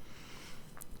himself.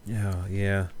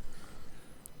 Yeah.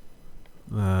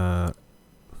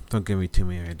 Don't give me too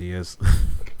many ideas.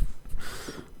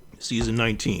 Season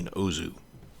 19, Ozu.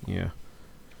 Yeah.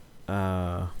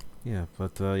 Yeah,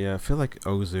 but I feel like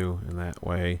Ozu in that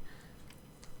way.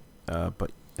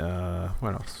 But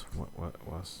what else? What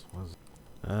was?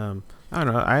 I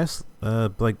don't know. I just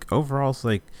like overall, it's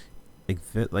like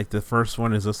the first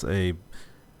one is just a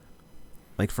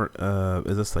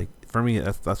is this like for me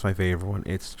that's my favorite one.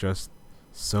 It's just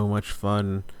so much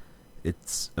fun.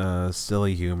 It's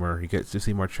silly humor. You get to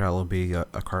see Marcello be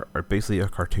or basically a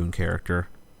cartoon character.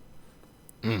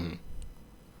 Mm.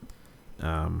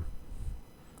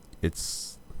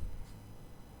 It's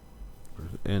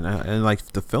and like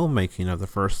the filmmaking of the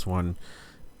first one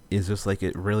is just like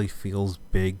it really feels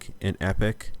big and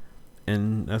epic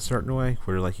in a certain way,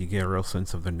 where like you get a real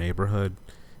sense of the neighborhood,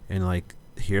 and like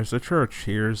here's the church,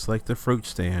 here's like the fruit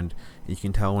stand. You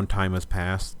can tell when time has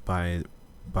passed by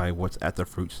what's at the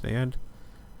fruit stand.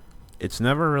 It's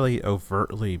never really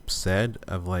overtly said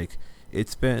of like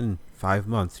it's been 5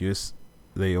 months.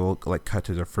 They will like cut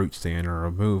to the fruit stand or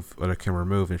the camera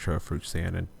remove and show a fruit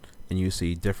stand, and you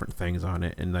see different things on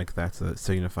it, and like that's a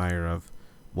signifier of,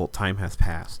 well, time has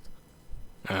passed.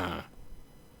 I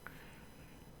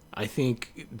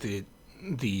think the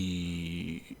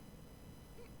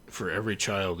for every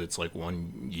child it's like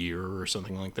 1 year or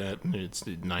something like that. It's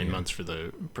 9 months for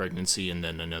the pregnancy, and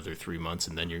then another 3 months,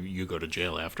 and then you go to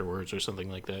jail afterwards or something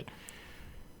like that.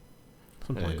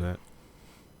 Something like that.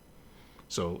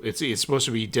 So it's supposed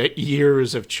to be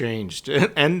years have changed,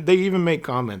 and they even make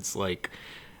comments like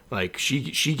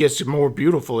she gets more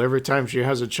beautiful every time she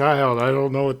has a child. I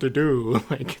don't know what to do.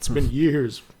 Like it's been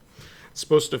years. It's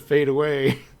supposed to fade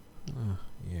away.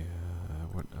 Yeah.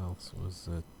 What else was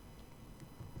it?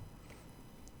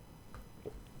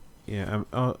 Yeah.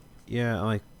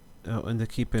 Like, and to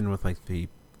keep in with like the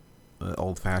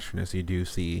old-fashionedness, you do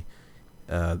see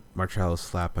Marcello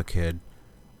slap a kid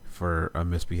for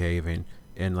misbehaving,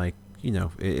 and like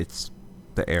it's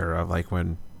the era of like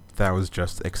when that was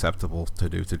just acceptable to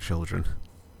do to children.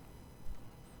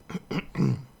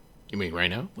 You mean right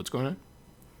now? What's going on?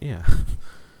 Yeah.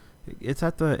 It's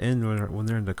at the end when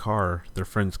they're in the car, their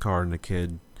friend's car, and the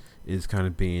kid is kind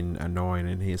of being annoying,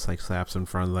 and he just like slaps in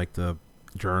front of like the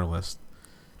journalist.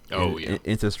 Oh, yeah.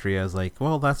 Industry as like,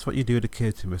 well, that's what you do to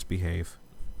kids who misbehave.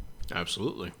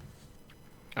 Absolutely.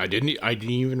 I didn't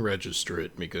even register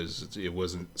it because it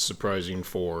wasn't surprising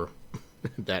for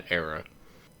that era.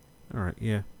 All right,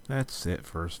 yeah, that's it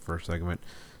for first segment.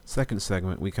 Second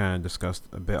segment, we kind of discussed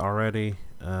a bit already.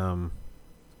 I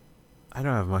don't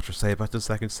have much to say about the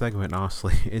second segment,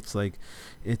 honestly. It's like,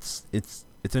 it's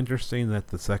interesting that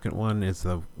the second one is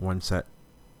the one set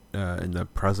in the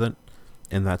present,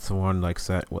 and that's the one like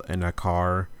set in a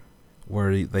car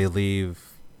where they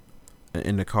leave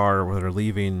in the car where they're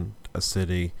leaving a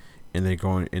city, and they're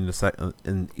going in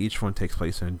and each one takes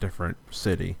place in a different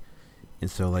city,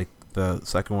 and so like the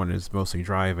second one is mostly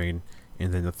driving,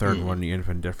 and then the third one you end up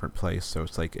in a different place. So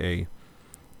it's like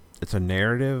it's a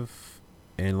narrative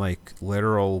and like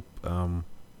literal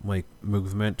like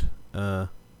movement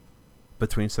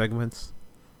between segments.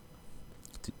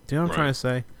 Do you know what I'm trying to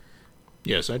say?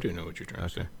 Yes, I do know what you're trying to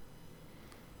say.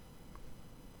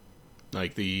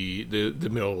 Like the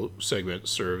middle segment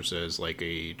serves as like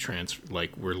a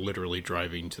like we're literally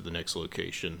driving to the next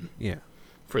location. Yeah.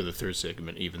 For the third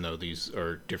segment, even though these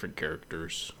are different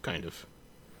characters, kind of.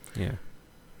 Yeah.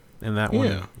 And that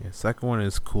one, second one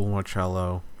is Cool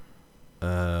Marcello.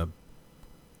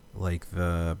 Like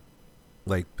I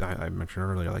mentioned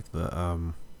earlier, like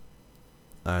the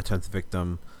 10th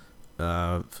Victim,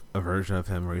 a version of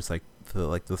him where he's like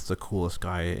the coolest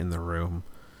guy in the room,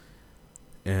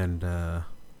 and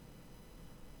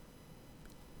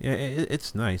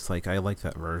it's nice. Like I like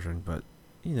that version, but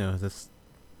this.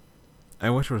 I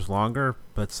wish it was longer,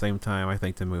 but at the same time, I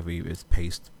think the movie is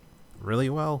paced really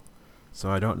well,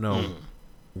 so I don't know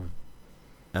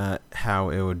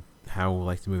how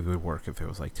like the movie would work if it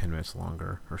was like 10 minutes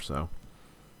longer or so.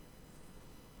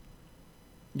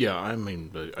 Yeah, I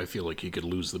mean, but I feel like you could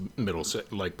lose the middle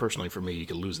like personally for me, you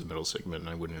could lose the middle segment and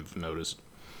I wouldn't have noticed.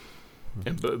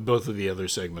 And both of the other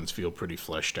segments feel pretty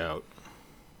fleshed out.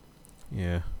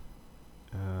 Yeah.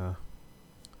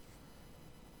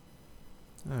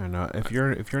 I don't know. If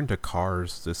you're into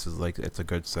cars, this is like it's a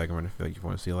good segment. I feel like you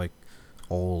want to see like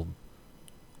older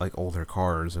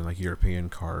cars and like European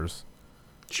cars.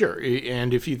 Sure,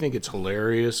 and if you think it's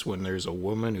hilarious when there's a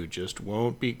woman who just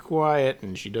won't be quiet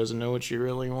and she doesn't know what she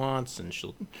really wants and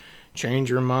she'll change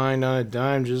her mind on a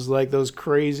dime just like those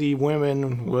crazy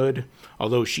women would.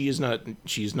 Although she's not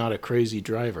a crazy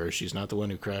driver. She's not the one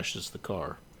who crashes the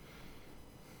car.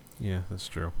 Yeah, that's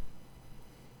true.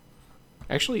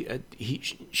 Actually,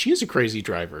 she is a crazy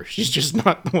driver. She's just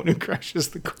not the one who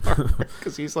crashes the car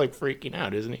because he's like freaking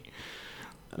out, isn't he?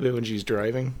 When she's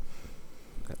driving.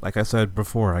 Like I said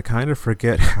before, I kind of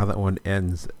forget how that one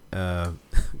ends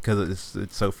because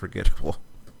it's so forgettable.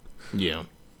 Yeah.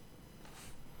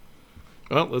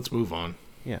 Well, let's move on.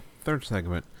 Yeah, third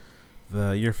segment,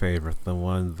 your favorite, the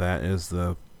one that is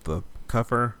the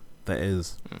cover. That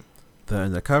is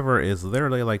the cover is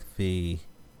literally like the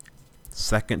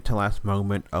second to last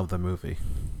moment of the movie.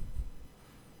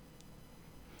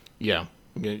 Yeah.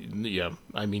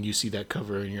 I mean, you see that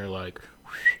cover and you're like,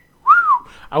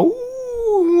 oh.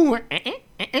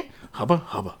 Hubba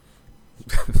hubba.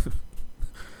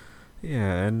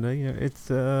 Yeah, and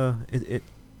it's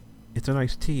it's a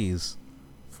nice tease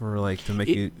for like to make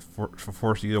you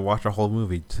force you to watch a whole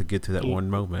movie to get to that one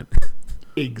moment.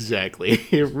 Exactly,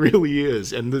 it really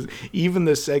is, and even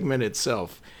the segment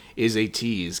itself is a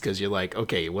tease because you're like,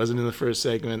 okay, it wasn't in the first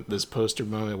segment. This poster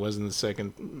moment wasn't the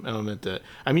second element.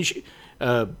 I mean, she,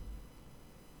 what's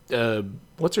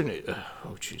her name?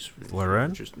 Oh, jeez,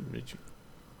 Loren.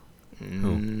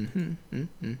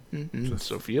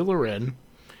 Sophia Loren.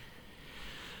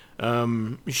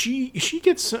 She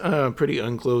gets pretty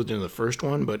unclothed in the first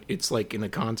one, but it's like in the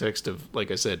context of,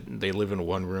 like I said, they live in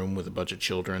one room with a bunch of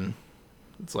children.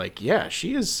 It's like, yeah,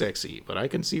 she is sexy, but I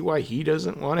can see why he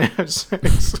doesn't want to have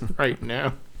sex right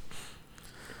now.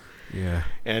 Yeah.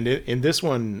 And in this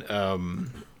one,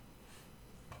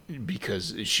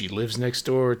 because she lives next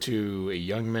door to a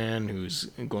young man who's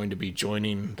going to be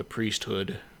joining the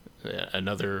priesthood,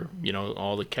 another,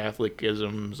 all the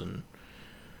Catholicisms and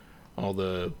all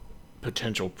the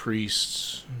potential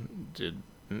priests,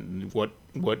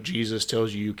 what Jesus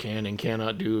tells you can and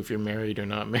cannot do if you're married or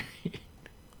not married.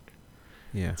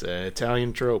 Yeah. It's an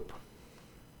Italian trope.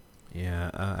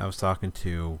 Yeah, I was talking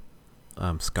to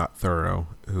Scott Thorough,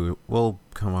 who will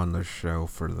come on the show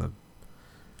for the...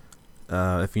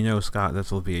 if you know Scott,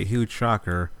 this will be a huge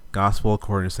shocker. Gospel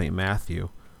according to St. Matthew.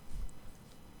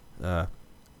 I'm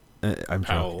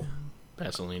Powell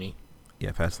Pasolini.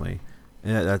 Yeah, Pasolini.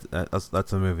 Yeah,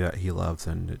 that's a movie that he loves,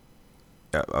 and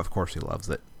of course he loves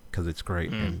it because it's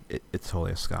great, and it's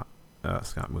totally a Scott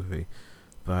movie.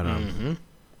 But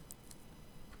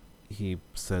he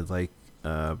said like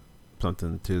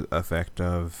something to the effect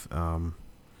of,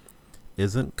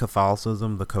 isn't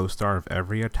Catholicism the co-star of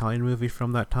every Italian movie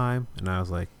from that time? And I was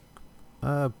like,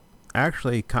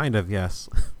 actually, kind of, yes.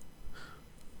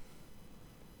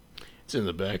 It's in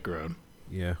the background.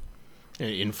 Yeah. And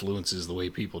it influences the way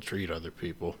people treat other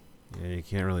people. Yeah, you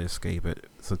can't really escape it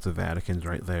since the Vatican's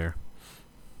right there.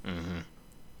 Mm-hmm.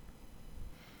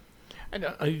 And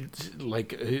I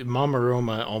like Mama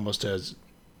Roma almost has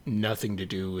nothing to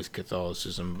do with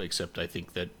Catholicism, except I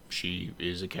think that she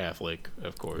is a Catholic,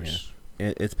 of course.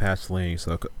 Yeah. It's Pasolini,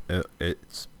 so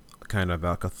it's kind of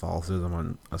about Catholicism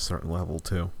on a certain level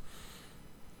too.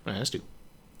 It has to.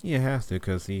 Yeah, it has to,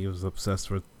 because he was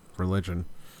obsessed with religion.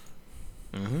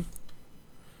 Mm-hmm.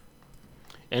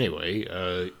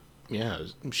 Anyway, yeah,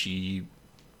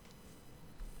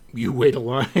 you wait a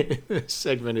line. This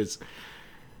segment is,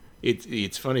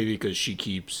 it's funny because she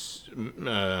keeps,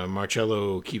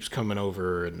 Marcello keeps coming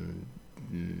over and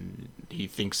he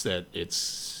thinks that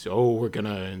it's,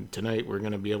 tonight we're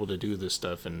gonna be able to do this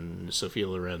stuff, and Sophia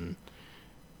Loren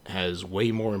has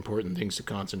way more important things to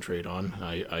concentrate on.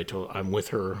 I'm with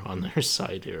her on their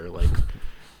side here,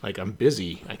 like I'm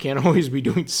busy. I can't always be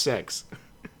doing sex.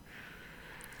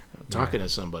 Talking to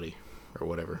somebody or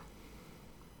whatever.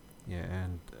 Yeah,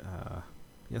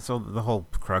 and so the whole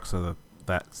crux of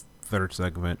that third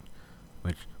segment,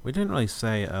 which we didn't really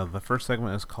say, the first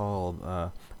segment is called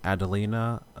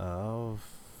Adelina of,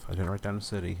 I didn't write down the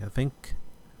city, I think.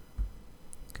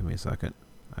 Give me a second.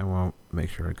 I won't make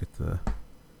sure I get the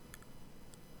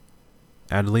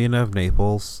Adelina of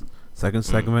Naples. Second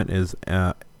segment is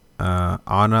Anna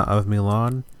of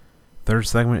Milan. Third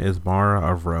segment is Mara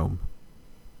of Rome.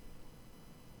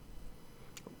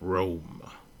 Rome.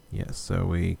 Yes, so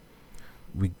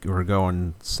we're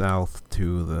going south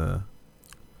to the...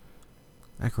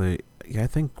 Actually, yeah, I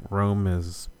think Rome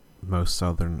is most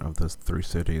southern of those three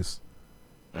cities.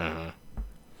 Uh-huh.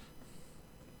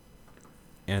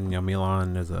 And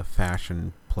Milan is a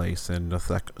fashion place, and the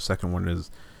second one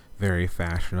is very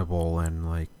fashionable and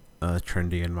like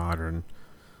trendy and modern.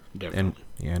 Definitely.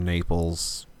 And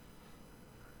Naples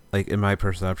like in my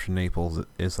perception, Naples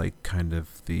is like kind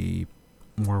of the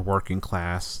more working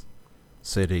class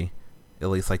city, at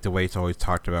least like the way it's always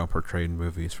talked about and portrayed in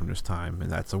movies from this time,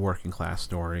 and that's a working class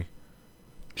story.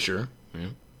 Sure. Yeah.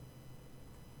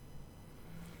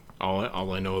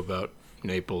 All I know about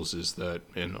Naples is that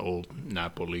in old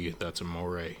Napoli, that's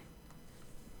amore.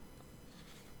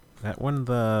 That when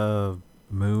the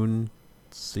moon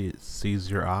sees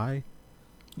your eye.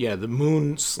 Yeah, the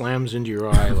moon slams into your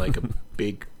eye like a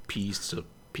big piece of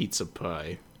pizza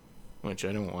pie, which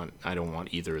I don't want. I don't want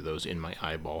either of those in my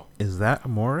eyeball. Is that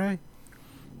amore?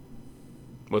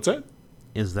 What's that?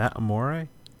 Is that amore?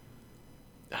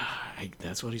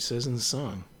 That's what he says in the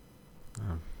song.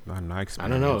 Not my I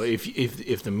don't know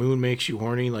if the moon makes you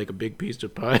horny like a big piece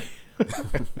of pie.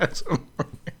 That's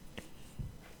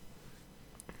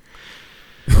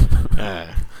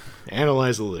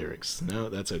analyze the lyrics. No,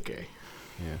 that's okay.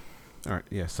 Yeah. All right.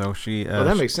 Yeah. So she. Well,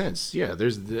 that makes sense. Yeah.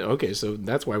 Okay. So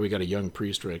that's why we got a young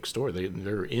priest next door.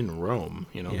 They're in Rome.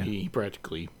 You know, yeah. he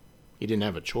didn't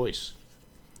have a choice.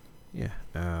 Yeah.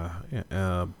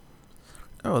 Yeah.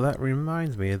 Oh, that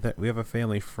reminds me that we have a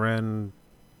family friend.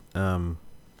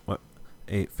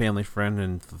 A family friend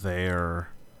and their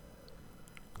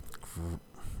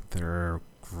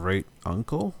great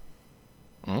uncle.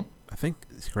 Hmm? I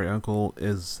think his great uncle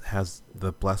has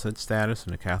the blessed status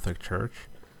in the Catholic Church,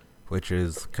 which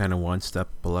is kind of one step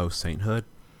below sainthood,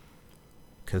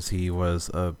 because he was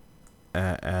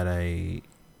at a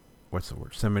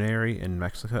seminary in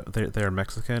Mexico. They're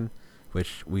Mexican,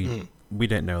 which we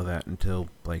didn't know that until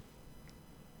like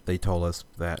they told us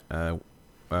that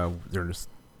during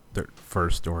their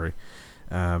first story.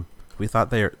 We thought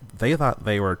they thought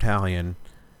they were Italian,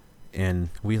 and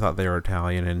we thought they were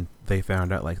Italian, and they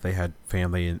found out like they had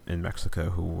family in Mexico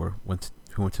who went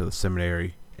to the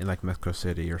seminary in like Mexico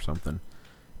City or something.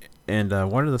 And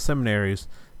one of the seminaries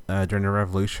during the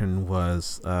Revolution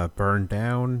was burned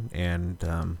down,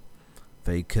 and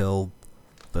they killed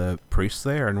the priests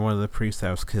there. And one of the priests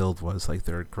that was killed was like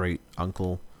their great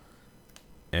uncle,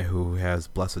 who has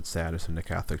blessed status in the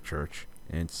Catholic Church.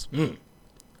 And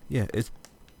it's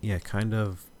kind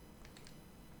of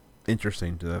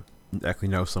interesting to actually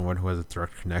know someone who has a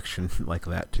direct connection like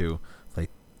that to like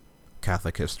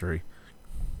Catholic history.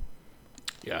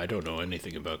 Yeah, I don't know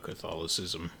anything about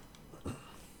Catholicism.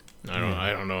 I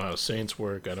don't know how saints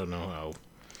work. I don't know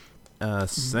how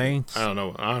saints. I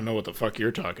don't know what the fuck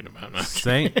you're talking about now.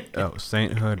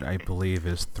 Sainthood, I believe,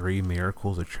 is 3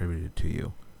 miracles attributed to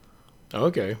you.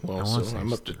 Okay, well, so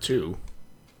I'm up to 2.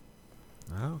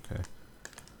 Oh, okay.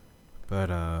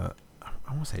 But I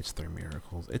want to say it's 3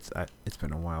 miracles. It's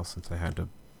been a while since I had to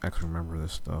actually remember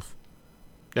this stuff.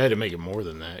 I had to make it more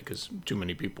than that because too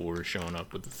many people were showing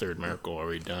up with the 3rd miracle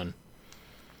already done.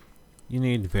 You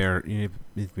need to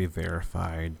be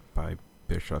verified by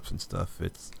bishops and stuff.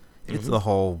 It's the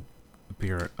whole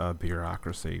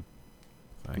bureaucracy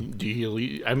thing. Do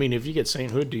you? I mean, if you get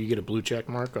sainthood, do you get a blue check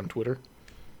mark on Twitter?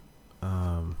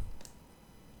 I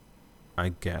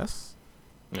guess.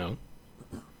 No.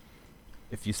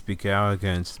 If you speak out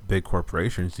against big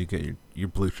corporations, you get your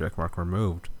blue check mark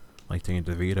removed, like Danny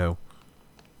DeVito.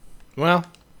 Well,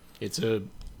 it's a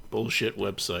bullshit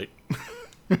website.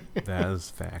 That is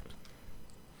fact.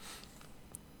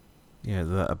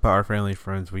 Yeah, about our family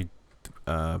friends,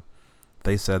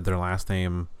 they said their last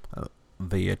name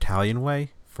the Italian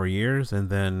way for years, and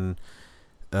then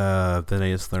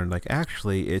they just learned like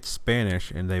actually it's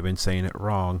Spanish, and they've been saying it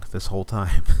wrong this whole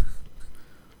time.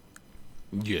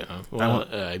 Yeah, well,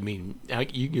 I mean,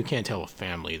 you can't tell a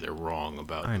family they're wrong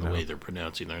about the way they're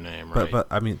pronouncing their name, right? But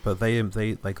they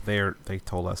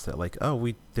told us that like, oh,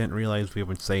 we didn't realize we've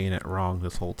been saying it wrong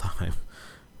this whole time.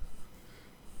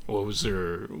 What was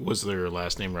their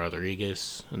last name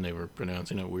Rodriguez, and they were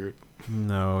pronouncing it weird?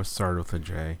 No, it started with a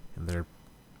J, and they're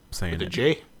saying with a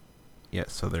J. Yeah,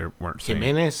 so they weren't saying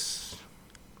Jimenez.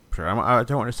 Sure, I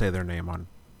don't want to say their name on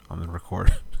the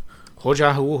record.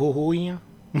 Hoja.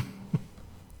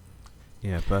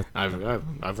 Yeah, but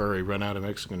I've already run out of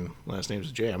Mexican last names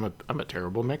with J. I'm a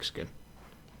terrible Mexican.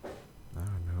 I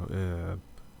don't know.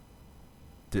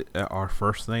 Our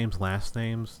first names, last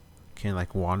names, can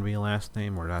like one be a last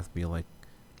name, or does it have to be like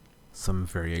some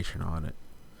variation on it?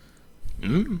 I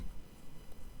don't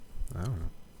know.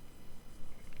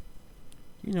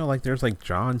 You know, like there's like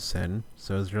Johnson.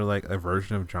 So is there like a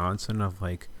version of Johnson of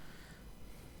like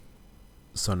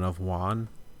son of Juan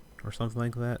or something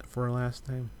like that for a last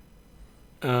name?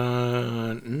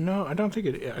 No, I don't think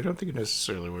it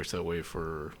necessarily works that way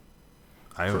for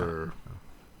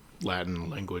Latin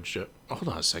language. Hold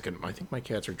on a second. I think my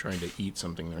cats are trying to eat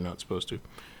something they're not supposed to.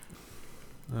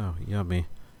 Oh, yummy.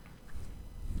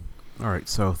 All right,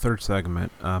 so third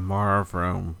segment, Mara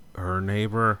from her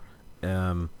neighbor.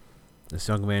 Um, this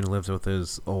young man lives with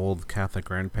his old Catholic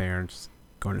grandparents,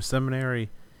 going to seminary,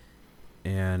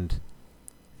 and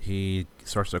he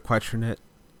starts to question it,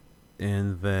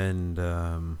 and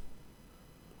then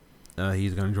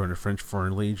he's going to join the French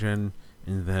Foreign Legion,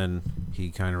 and then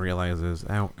he kind of realizes,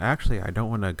 oh, actually, I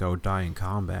don't want to go die in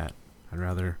combat. I'd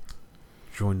rather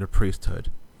join the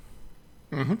priesthood.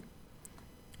 Mm-hmm.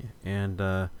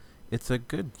 And it's a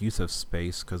good use of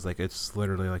space because like it's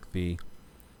literally like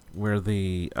where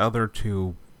the other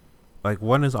two, like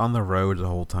one is on the road the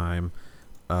whole time,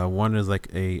 one is like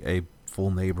a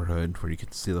full neighborhood where you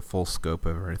can see the full scope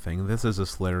of everything. This is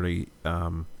just literally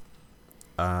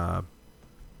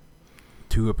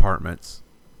two apartments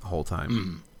the whole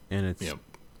time, and it's Yep.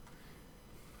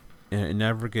 and it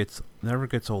never gets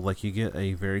old. Like you get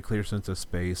a very clear sense of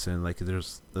space, and like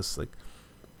there's this like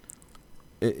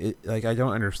it like I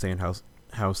don't understand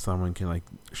how someone can like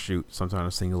shoot something on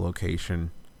a single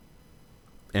location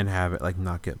and have it like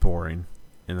not get boring,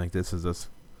 and like this is just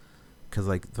because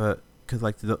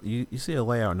you see a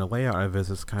layout, and the layout of this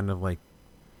is kind of like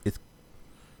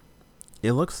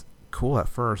it looks cool at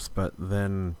first, but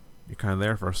then you're kind of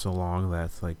there for so long that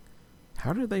it's like,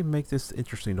 how did they make this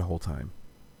interesting the whole time?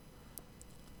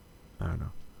 I don't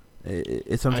know.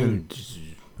 It's something.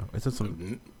 It's just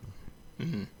some.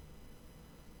 Mm-hmm.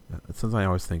 It's something I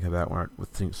always think about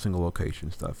with single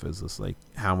location stuff. Is just like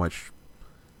how much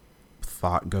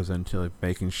thought goes into like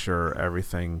making sure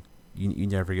everything. You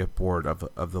never get bored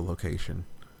of the location.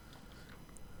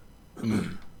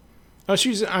 Oh,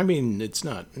 I mean, it's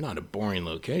not a boring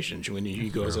location. When she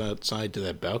goes outside to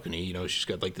that balcony, she's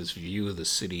got like this view of the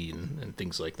city and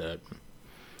things like that.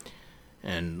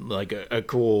 And like a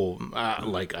cool,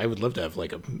 like I would love to have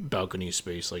like a balcony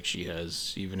space like she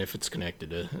has, even if it's connected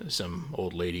to some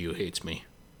old lady who hates me.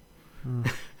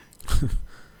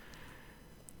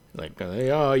 Like,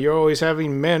 oh, you're always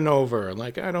having men over.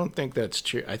 Like, I don't think that's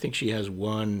true. I think she has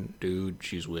one dude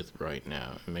she's with right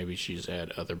now. Maybe she's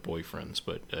had other boyfriends,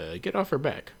 but get off her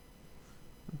back.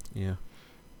 Yeah.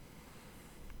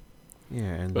 Yeah,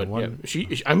 and but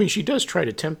she does try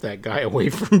to tempt that guy away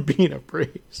from being a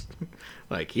priest.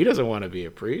 Like, he doesn't want to be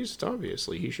a priest.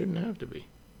 Obviously, he shouldn't have to be.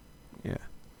 Yeah,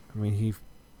 I mean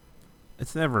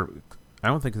it's never. I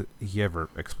don't think he ever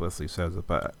explicitly says it,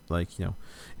 but like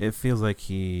it feels like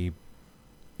he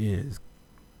is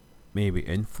maybe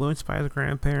influenced by his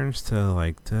grandparents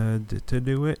to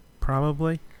do it,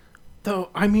 probably. Though,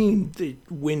 I mean,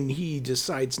 when he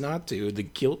decides not to, the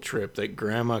guilt trip that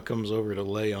Grandma comes over to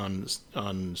lay on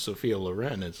Sophia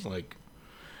Loren, it's like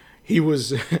he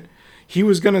was he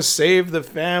was gonna save the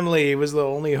family. It was the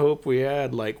only hope we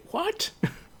had. Like, what?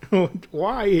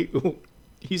 Why?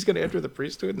 He's gonna enter the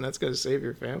priesthood, and that's gonna save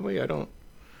your family? I don't.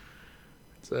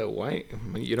 Why?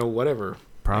 Whatever.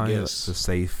 Probably I guess. to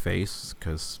save face,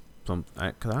 because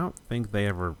I don't think they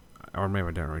ever, or maybe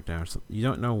I don't write down. So you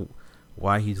don't know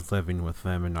why he's living with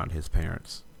them and not his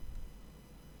parents.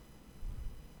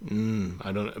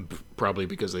 I don't. Probably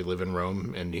because they live in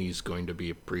Rome, and he's going to be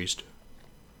a priest.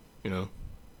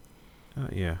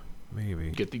 Yeah, maybe.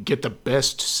 Get the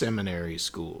best seminary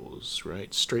schools,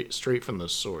 right? Straight from the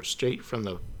source, straight from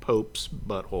the Pope's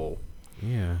butthole.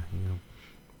 Yeah,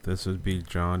 this would be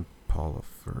John Paul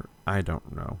I. I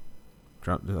don't know.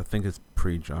 I think it's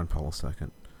pre-John Paul II.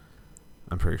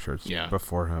 I'm pretty sure it's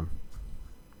before him.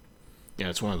 Yeah,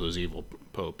 it's one of those evil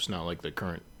popes, not like the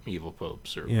current evil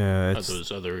popes or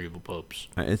those other evil popes.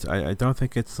 I don't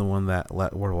think it's the one that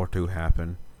let World War II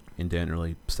happen and didn't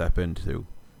really step in to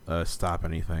stop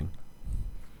anything.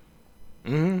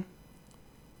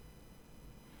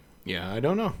 Yeah, I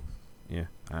don't know. Yeah,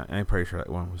 I'm pretty sure that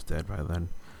one was dead by then.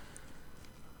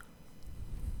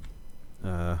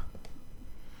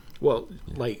 Well,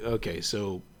 okay,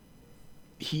 so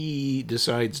he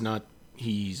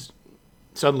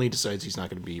suddenly decides he's not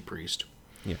going to be a priest.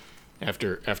 Yeah.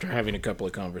 After having a couple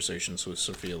of conversations with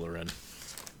Sophia Loren.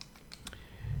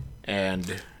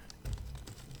 And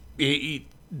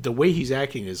the way he's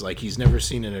acting is like he's never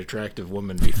seen an attractive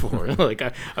woman before. Like,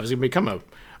 I was going to become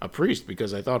a priest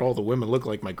because I thought all the women looked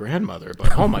like my grandmother,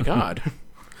 but oh my God.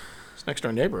 It's next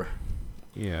door neighbor.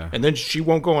 Yeah. And then she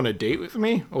won't go on a date with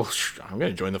me? Well, I'm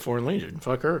going to join the Foreign Legion.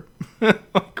 Fuck her.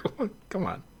 Come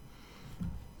on.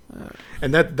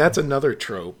 And that's another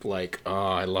trope. Like,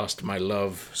 I lost my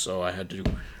love, so I had to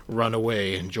run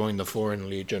away and join the Foreign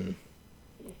Legion.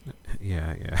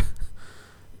 Yeah.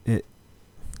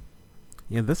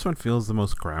 This one feels the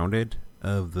most grounded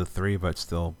of the three, but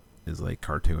still is like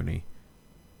cartoony.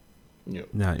 Yeah.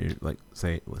 Now you're like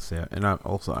let's say, and we're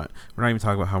not even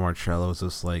talking about how Marcello is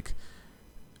just like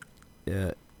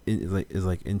is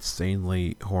like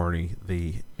insanely horny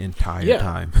the entire Yeah,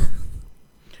 time.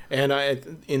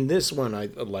 and in this one I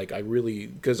really,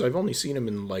 because I've only seen him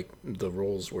in like the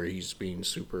roles where he's being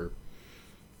super.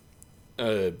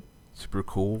 Uh, Super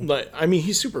cool. But I mean,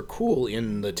 he's super cool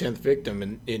in the 10th Victim,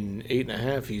 and in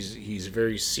 8.5, he's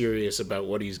very serious about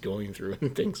what he's going through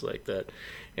and things like that.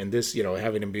 And this,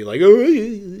 having him be like, "Oh,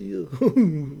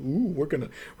 ooh, we're gonna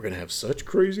have such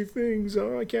crazy things.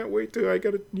 Oh, I can't wait to. I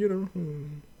gotta,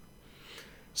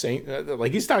 saying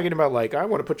like he's talking about like I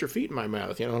want to put your feet in my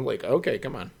mouth. Like okay,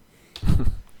 come on.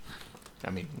 I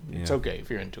mean, it's Yeah. okay if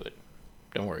you're into it.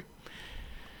 Don't worry.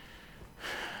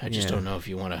 I just Yeah. don't know if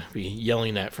you want to be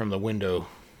yelling that from the window.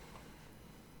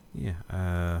 Yeah.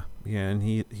 Yeah, and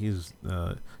he's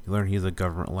you learn he's a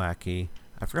government lackey.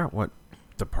 I forgot what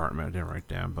department I didn't write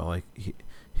down, but like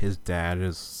his dad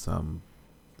is some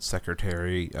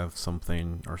secretary of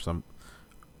something or something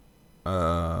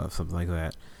like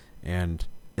that, and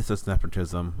it's just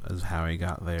nepotism is how he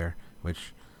got there,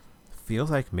 which feels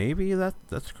like maybe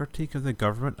that's a critique of the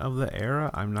government of the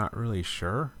era. I'm not really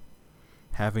sure.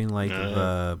 Having like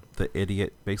the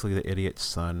idiot, basically the idiot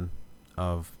son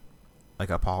of like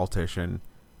a politician,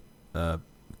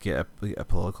 get a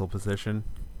political position.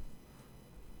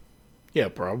 Yeah,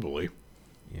 probably.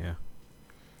 Yeah.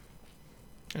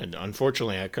 And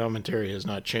unfortunately, that commentary has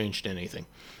not changed anything.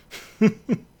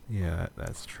 Yeah,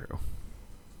 that's true.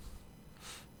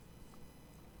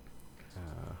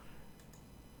 Uh,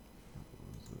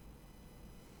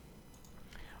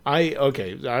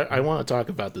 I want to talk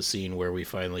about the scene where we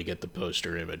finally get the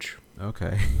poster image.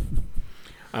 okay.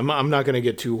 I'm not going to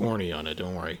get too horny on it.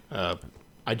 Don't worry.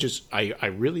 I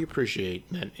really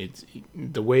appreciate that it's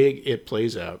the way it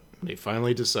plays out. They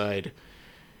finally decide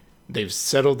they've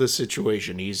settled this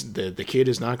situation. The kid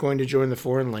is not going to join the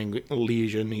Foreign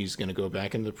Legion. He's going to go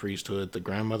back into the priesthood. The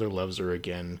grandmother loves her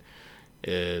again.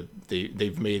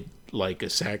 They've made like a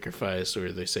sacrifice,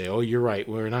 or they say, "Oh, you're right.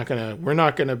 We're not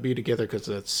gonna be together because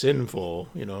that's sinful,"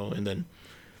 And then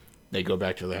they go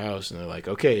back to the house and they're like,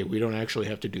 "Okay, we don't actually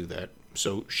have to do that."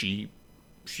 So she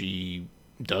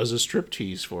does a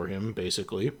striptease for him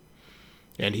basically,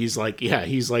 and he's like, yeah,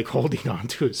 he's like holding on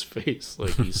to his face,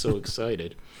 like he's so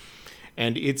excited,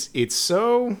 and it's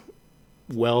so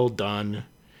well done,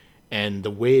 and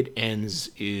the way it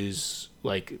ends is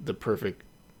like the perfect.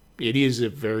 It is a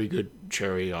very good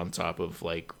cherry on top of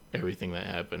like everything that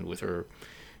happened with her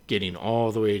getting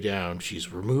all the way down.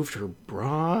 She's removed her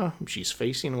bra. She's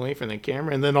facing away from the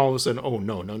camera, and then all of a sudden, oh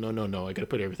no, no, no, no, no! I got to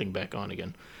put everything back on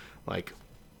again. Like,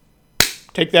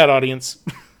 take that, audience.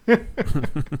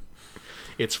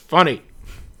 It's funny.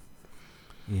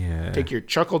 Yeah. Take your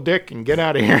chuckle dick and get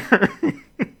out of here.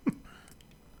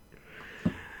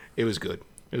 It was good.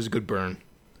 It was a good burn.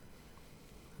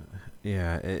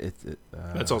 Yeah.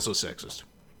 That's also sexist.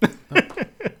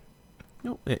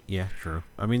 No. Yeah. True.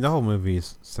 I mean, the whole movie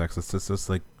is sexist. It's just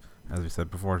like, as we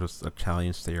said before, just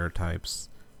Italian stereotypes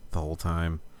the whole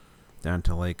time, down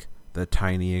to like the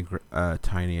tiny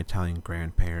Italian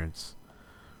grandparents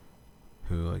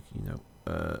who like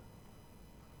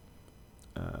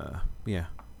yeah.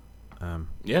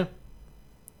 Yeah.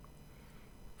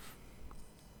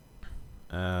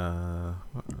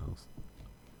 What else?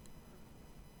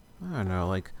 I don't know.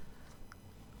 Like,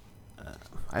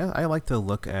 I like to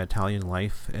look at Italian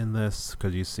life in this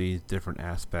because you see different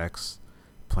aspects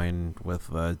playing with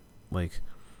like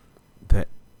that.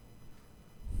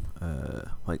 I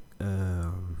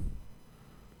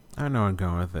don't know where I'm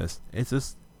going with this. It's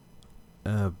just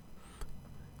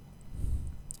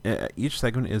each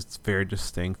segment is very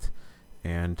distinct,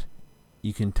 and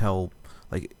you can tell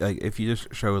like if you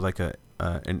just show like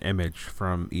an image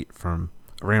from a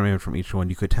random image from each one,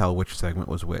 you could tell which segment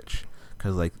was which,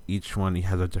 because like each one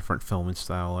has a different filming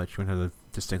style, each one has a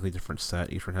distinctly different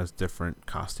set, each one has different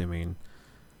costuming.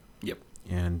 Yep.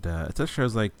 And it just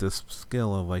shows like this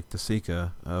skill of like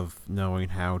Desika of knowing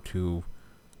how to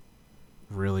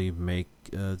really make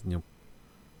fitting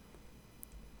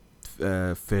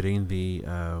the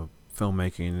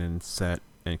filmmaking and set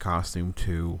and costume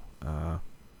to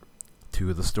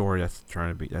the story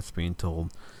that's being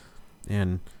told.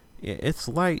 And it's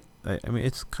light. I mean,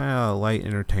 it's kind of light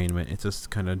entertainment. It's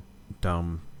just kind of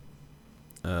dumb.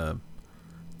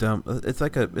 It's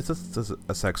just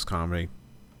a sex comedy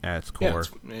at its core.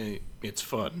 Yeah, it's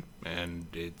fun, and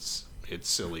it's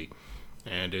silly,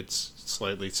 and it's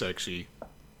slightly sexy.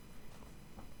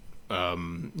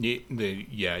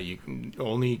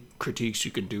 Only critiques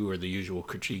you can do are the usual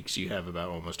critiques you have about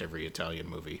almost every Italian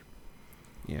movie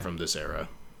from this era.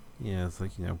 Yeah, it's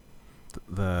like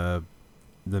the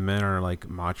men are like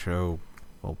macho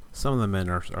well, some of the men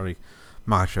are already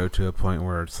macho to a point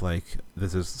where it's like,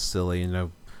 this is silly,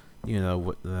 what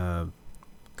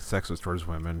sexist towards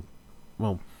women.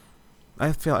 Well,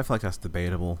 I feel like that's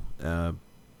debatable. Cause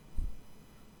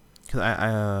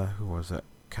who was it?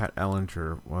 Kat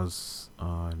Ellinger was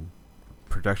on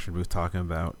production booth talking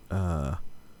about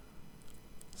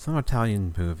some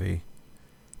Italian movie,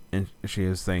 and she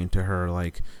is saying to her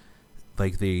like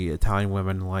the Italian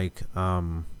women like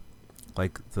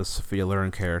the Sophia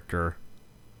Loren character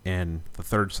in the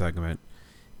third segment,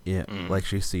 like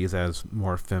she sees as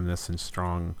more feminist and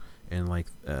strong, and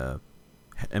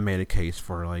and made a case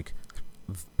for like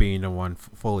being the one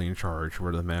fully in charge,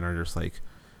 where the men are just like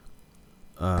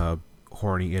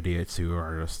horny idiots who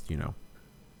are just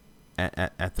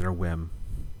at their whim.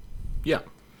 Yeah.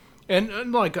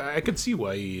 And like I could see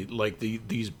why like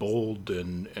these bold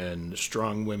and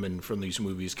strong women from these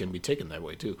movies can be taken that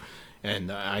way too, and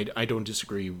I don't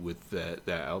disagree with that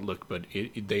outlook, but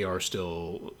they are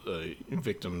still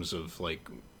victims of like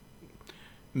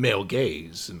male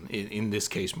gaze, and in this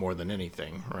case more than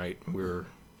anything, right?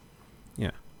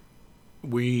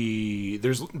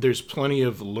 There's plenty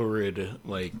of lurid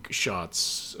like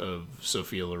shots of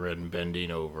Sophia Loren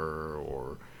bending over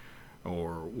or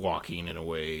walking in a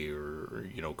way, or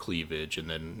cleavage, and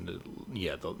then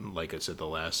like I said, the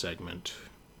last segment,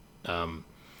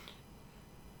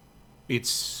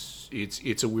 it's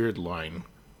a weird line,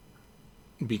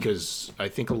 because I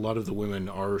think a lot of the women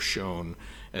are shown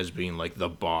as being like the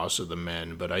boss of the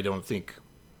men, but I don't think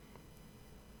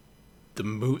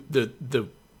the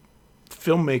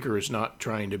filmmaker is not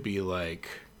trying to be like,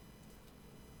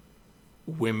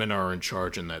 women are in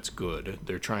charge and that's good.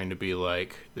 They're trying to be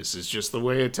like, this is just the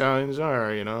way Italians are,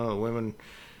 women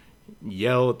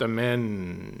yell at the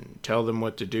men, tell them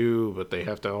what to do, but they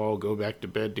have to all go back to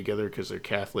bed together because they're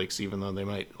Catholics, even though they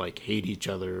might like hate each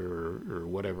other or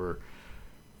whatever.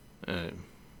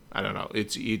 I don't know.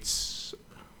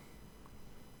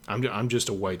 I'm just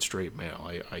a white straight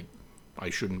male. I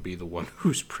shouldn't be the one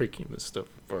who's breaking this stuff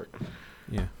apart.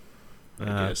 Yeah.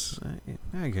 I guess.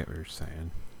 I get what you're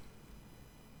saying.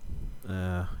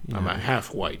 I'm a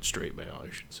half white straight male, I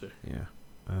should say. Yeah.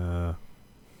 I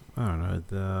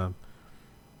don't know.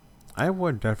 I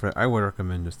would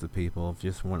recommend this to people if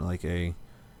you just want like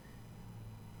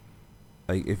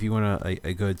if you want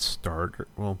a good start.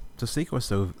 Well, the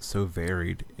sequence was so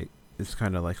varied. It's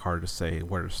kind of like hard to say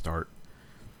where to start.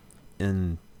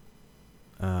 And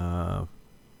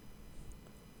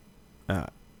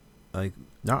like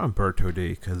not Umberto D,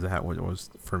 because that one was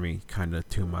for me kind of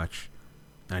too much.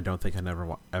 I don't think I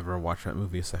never ever watched that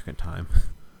movie a second time.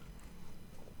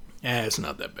 It's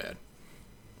not that bad.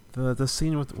 The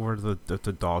scene where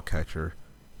the dog catcher,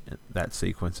 that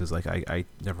sequence is like, I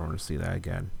never want to see that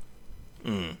again.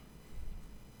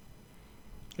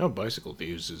 No, Bicycle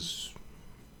Thieves is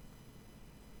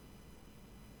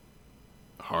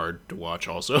hard to watch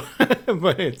also,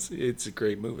 but it's a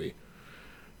great movie.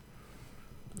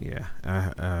 Yeah,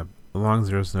 as long as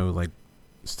there's no like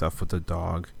stuff with a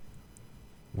dog,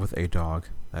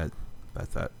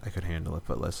 that I could handle it.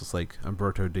 But let's just like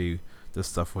Umberto D, the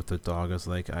stuff with the dog is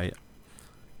like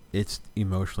it's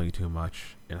emotionally too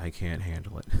much, and I can't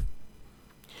handle it.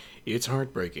 It's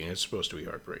heartbreaking. It's supposed to be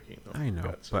heartbreaking, though. I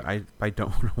know, but I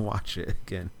don't want to watch it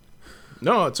again.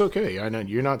 No, it's okay. I know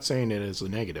you're not saying it as a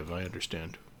negative. I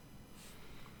understand.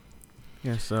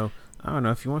 Yeah, so I don't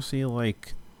know if you want to see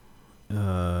like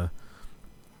the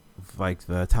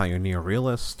Italian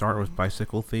neorealists, start with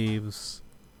Bicycle Thieves.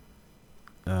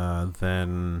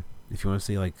 Then if you want to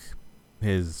see like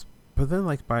but then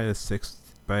like by the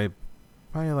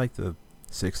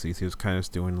 60s, he was kind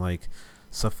of doing like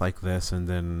stuff like this, and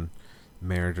then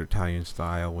Marriage Italian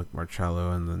Style with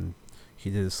Marcello, and then he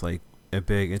did this like a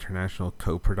big international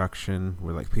co-production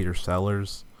with like Peter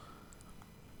Sellers.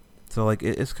 So like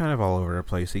it's kind of all over the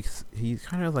place. He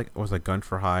kind of like was a gun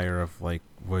for hire of like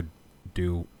would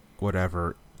do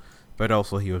whatever, but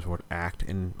also he would act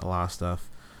in a lot of stuff.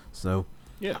 So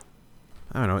yeah,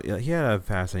 I don't know. He had a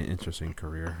fascinating, interesting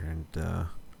career, and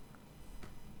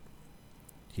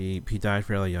he died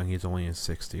fairly young. He's only in his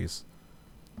 60s.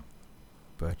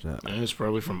 But and it's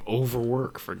probably from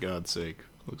overwork, for God's sake.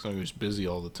 Looks like he was busy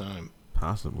all the time.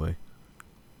 Possibly.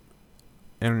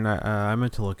 And I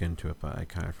meant to look into it, but I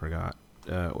kind of forgot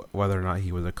whether or not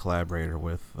he was a collaborator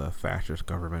with the fascist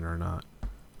government or not.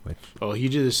 He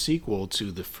did a sequel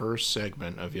to the first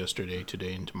segment of Yesterday,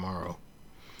 Today, and Tomorrow.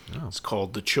 Oh. It's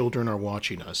called The Children Are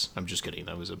Watching Us. I'm just kidding.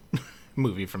 That was a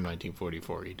movie from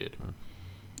 1944 he did.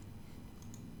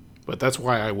 But that's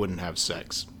why I wouldn't have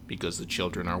sex, because the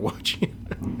children are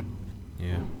watching.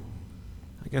 Yeah.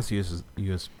 I guess he was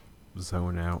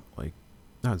zone out, like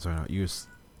not zone out. You just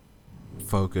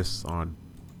focus on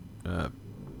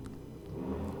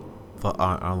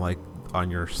on like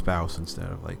on your spouse instead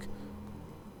of like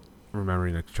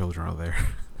remembering the children are there.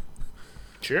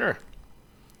 Sure.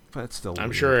 But it's still I'm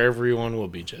weird. sure everyone will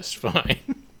be just fine.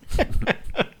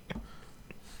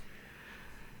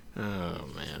 Oh,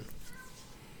 man.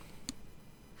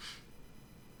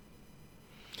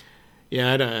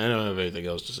 Yeah, I don't have anything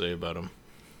else to say about him.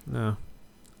 No.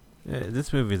 Yeah,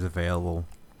 this movie is available.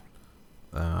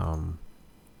 And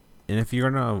if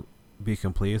you're gonna be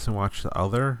completist and watch the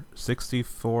other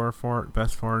 64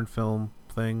 best foreign film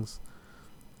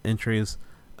entries,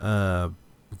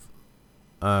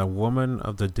 Woman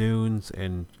of the Dunes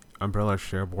and Umbrella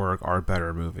Cherbourg are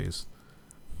better movies.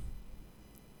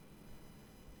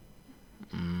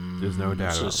 There's no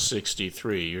doubt So about it.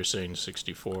 63. You're saying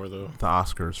 64, though? The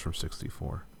Oscars from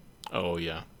 64. Oh,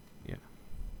 yeah. Yeah.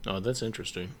 Oh, that's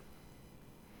interesting.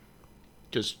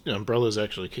 Because Umbrellas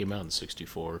actually came out in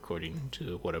 64, according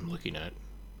to what I'm looking at.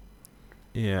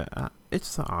 Yeah,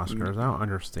 it's the Oscars. I don't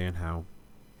understand how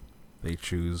they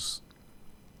choose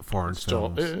foreign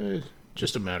films.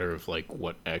 Just a matter of like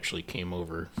what actually came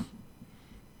over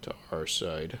to our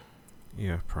side.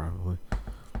 Yeah, probably.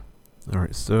 All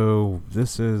right, so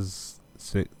this is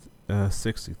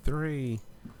 63.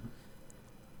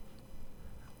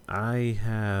 I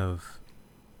have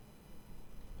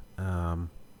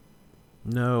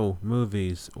no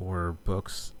movies or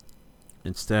books.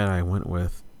 Instead, I went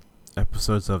with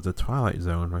episodes of The Twilight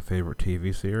Zone, my favorite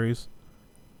TV series.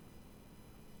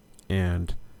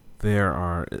 And there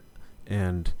are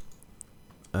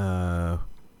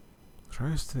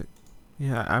tries to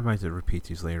yeah, I might repeat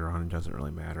these later on, it doesn't really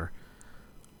matter.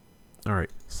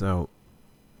 Alright, so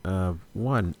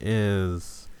one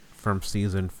is from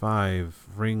season 5,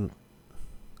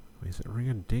 is it Ring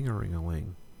a Ding or Ring a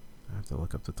Ling? I have to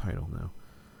look up the title now.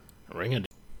 Ring a Ding.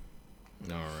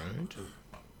 Alright.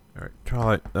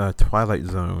 Alright, Twilight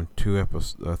Zone, 3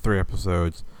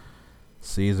 episodes.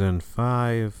 Season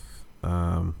 5,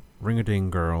 Ring a Ding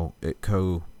Girl. It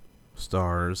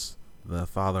co-stars the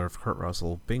father of Kurt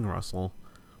Russell, Bing Russell.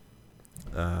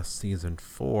 Season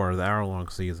 4, the hour-long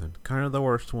season. Kind of the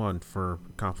worst one for a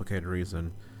complicated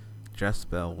reason.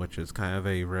 Jezebel, which is kind of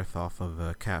a riff off of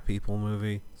a Cat People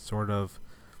movie, sort of,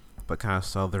 but kind of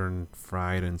southern,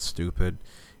 fried, and stupid.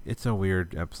 It's a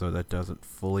weird episode that doesn't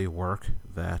fully work.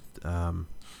 That, I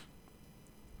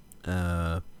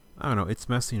don't know, it's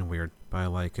messy and weird, but I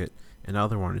like it.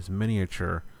 Another one is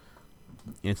Miniature.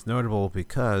 It's notable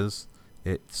because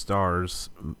it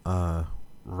stars, not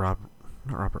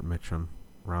Robert Mitchum,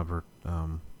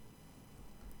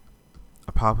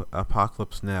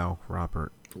 Apocalypse Now,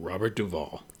 Robert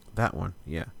Duvall. That one,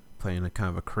 yeah, playing a kind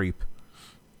of a creep,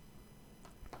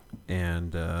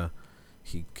 and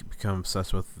he becomes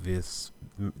obsessed with this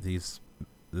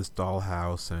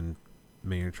dollhouse and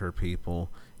miniature people,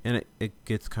 and it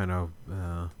gets kind of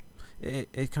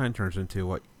it kind of turns into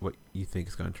what you think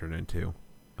it's going to turn into,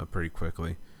 pretty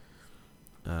quickly.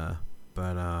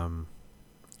 But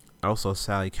also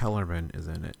Sally Kellerman is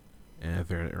in it in a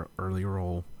very early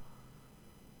role,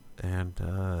 and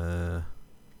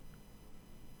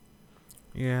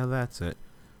yeah, that's it.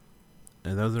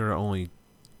 And those are only,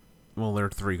 well, there are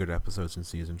 3 good episodes in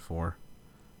season 4,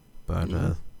 but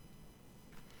yeah.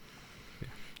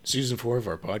 Season 4 of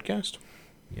our podcast.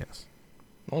 Yes.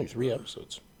 Only 3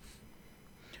 episodes.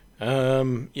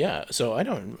 Yeah. So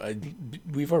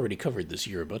we've already covered this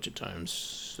year a bunch of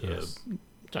times. Yes.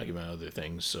 Talking about other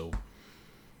things. So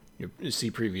you see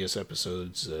previous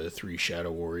episodes. 3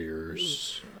 Shadow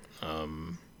Warriors.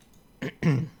 What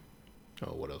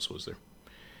else was there?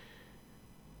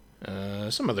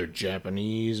 Some other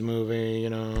Japanese movie,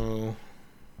 you know.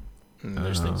 And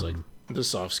there's things like The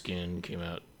Soft Skin came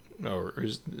out. Or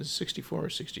is it 64 or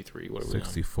 63? What are we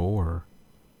 64. on?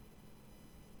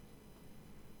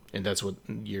 And that's what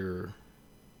year...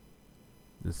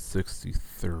 It's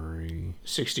 63.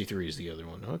 63 is the other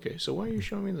one. Okay, so why are you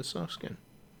showing me The Soft Skin?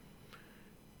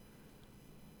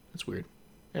 That's weird.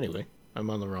 Anyway, I'm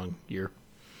on the wrong year.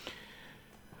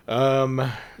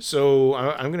 So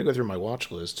I'm going to go through my watch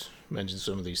list, mention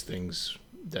some of these things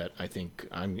that I think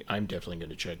I'm definitely going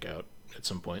to check out at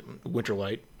some point.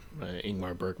 Winterlight,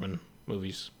 Ingmar Bergman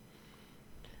movies.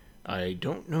 I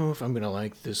don't know if I'm going to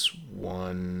like this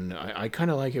one. I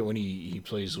kind of like it when he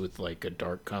plays with like a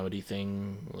dark comedy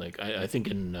thing. Like I think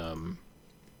in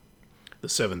The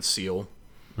Seventh Seal,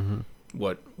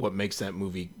 what makes that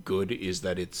movie good is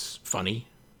that it's funny,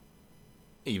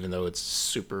 even though it's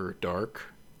super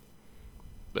dark.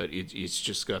 But it's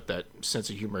just got that sense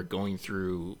of humor going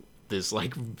through this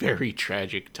like very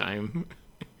tragic time.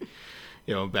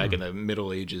 Back in the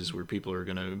Middle Ages, where people are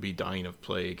gonna be dying of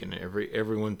plague, and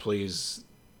everyone plays.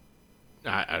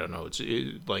 I don't know.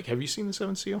 Like, have you seen The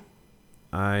Seventh Seal?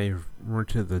 I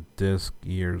rented the disc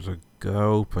years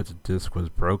ago, but the disc was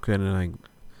broken, and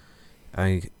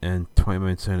and 20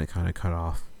 minutes in, it kind of cut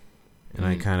off, and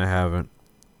I kind of haven't.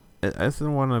 It's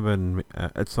the one I've been.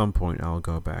 At some point, I'll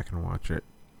go back and watch it.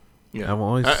 Yeah, I've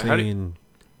only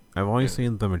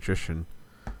seen The Magician.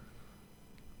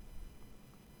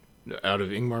 Out of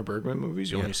Ingmar Bergman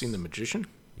movies, you only Yes. seen The Magician?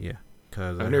 Yeah,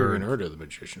 because I've never even heard of The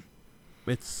Magician.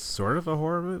 It's sort of a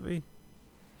horror movie.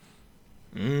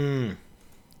 Yeah,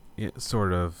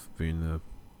 sort of being the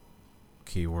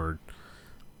key word.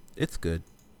 It's good.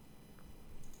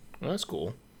 Well, that's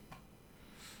cool.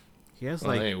 He has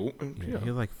Well, like hey, he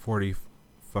has like 40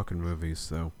 fucking movies,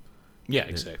 so yeah,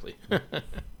 exactly.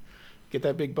 Get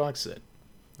that big box set.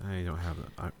 I don't have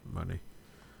the money.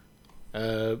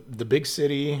 The Big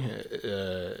City,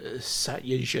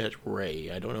 Satyajit Ray.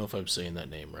 I don't know if I'm saying that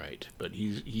name right, but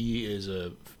he is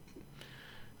a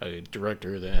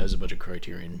director that has a bunch of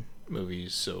Criterion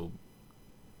movies. So,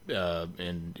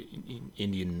 and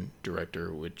Indian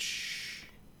director, which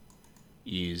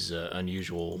is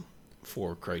unusual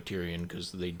for Criterion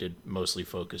because they did mostly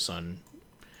focus on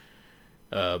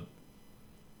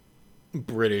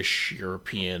British,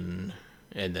 European,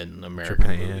 and then American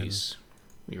Japan. movies.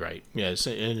 You're right. Yes,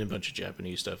 and a bunch of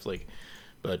Japanese stuff.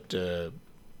 But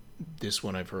this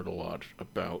one I've heard a lot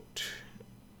about.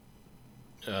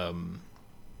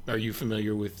 Are you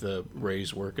familiar with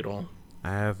Ray's work at all?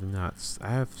 I have not.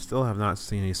 Still have not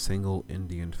seen a single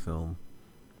Indian film.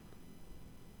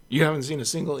 You haven't seen a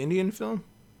single Indian film?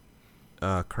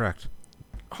 Correct.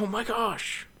 Oh my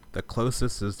gosh! The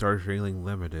closest is Darjeeling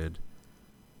Limited.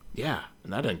 Yeah,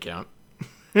 and that doesn't count.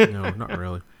 No, not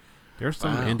really. There's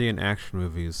some Wow. Indian action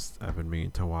movies I've been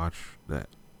meaning to watch that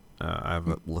I have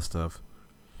a list of.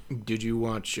 Did you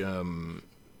watch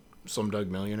Slumdog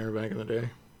Millionaire back in the day?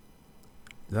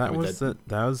 That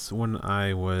was when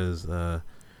I was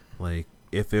like,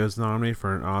 if it was nominated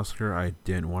for an Oscar, I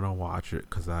didn't want to watch it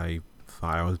because I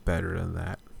thought I was better than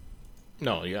that.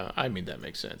 No, yeah, I mean that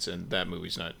makes sense, and that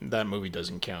movie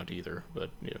doesn't count either. But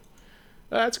yeah,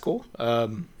 that's cool.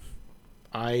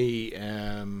 I've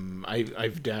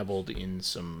dabbled in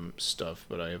some stuff,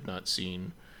 but I have not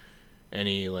seen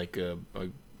any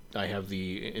I have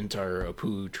the entire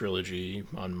Apu trilogy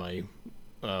on my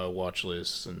watch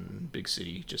list, and Big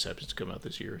City just happens to come out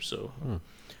this year. So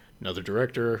another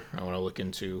director I want to look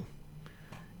into,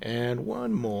 and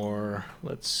one more.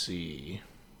 Let's see.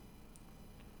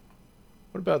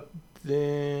 What about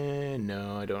the?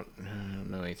 No, I don't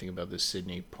know anything about this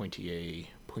Sidney Poitier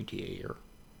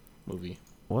movie.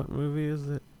 What movie is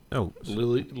it? Oh,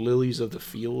 Lilies of the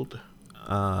Field.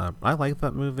 I like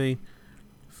that movie.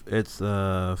 It's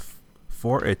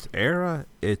for its era,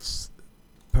 it's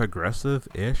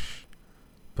progressive-ish,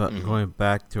 but going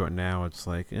back to it now, it's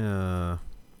like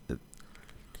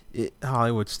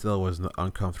Hollywood still was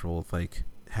uncomfortable with like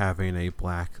having a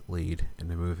black lead in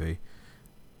the movie.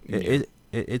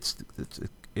 It's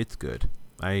good.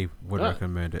 I would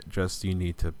recommend it. Just you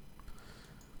need to.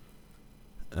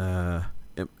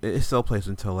 It still plays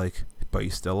until like, but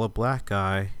he's still a black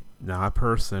guy, not a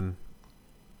person.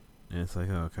 And it's like,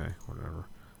 okay, whatever.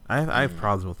 I have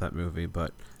problems with that movie,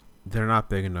 but they're not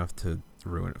big enough to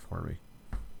ruin it for me.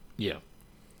 Yeah.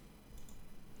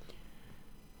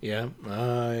 Yeah,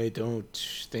 I don't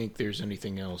think there's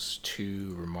anything else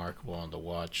too remarkable on the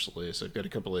watch list. I've got a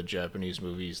couple of Japanese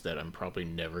movies that I'm probably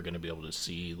never going to be able to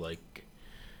see, like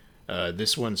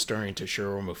this one starring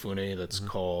Toshiro Mifune that's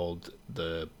called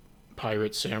The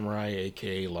Pirate Samurai,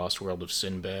 aka Lost World of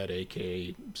Sinbad,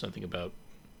 aka something about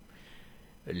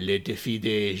Le Défi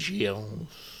des Géants.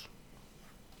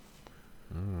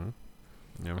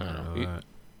 Never heard of that.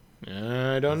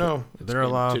 I don't know. There are a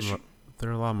lot of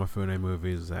Mifune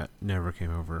movies that never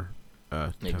came over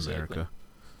to America.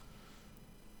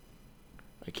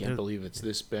 I can't believe it's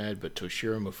this bad, but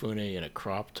Toshiro Mifune in a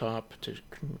crop top.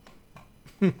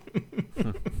 Yeah,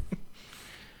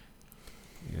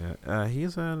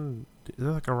 there's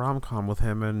like a rom-com with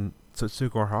him and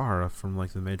Satsuko Hara from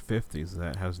like the mid-50s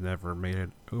that has never made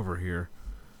it over here.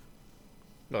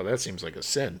 No, that seems like a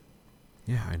sin.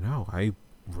 Yeah, I know.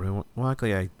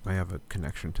 Luckily I have a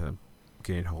connection to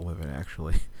getting hold of it,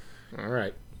 actually. All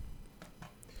right.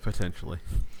 Potentially.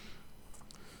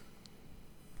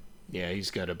 Yeah,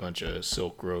 he's got a bunch of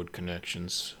Silk Road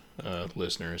connections,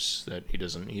 listeners that he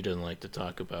doesn't like to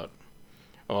talk about.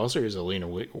 Oh, also, there's a Lena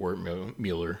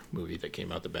Wertmuller movie that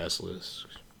came out, The Basilisk.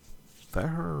 that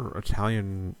her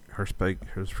Italian, her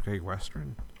spaghetti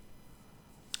western?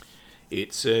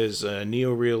 It says a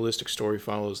neo-realistic story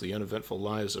follows the uneventful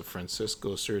lives of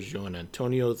Francisco, Sergio, and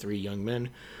Antonio, 3 young men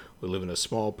who live in a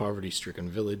small, poverty-stricken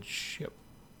village. Yep.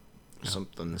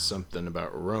 Something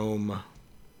about Rome.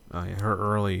 Yeah, her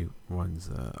early ones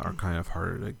are kind of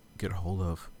harder to get a hold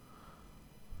of.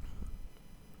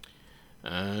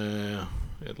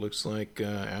 It looks like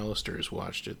Alistair's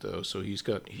watched it though, so he's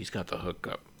got the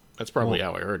hookup. That's probably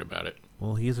how I heard about it.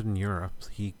 Well, he's in Europe.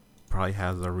 He probably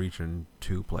has a Region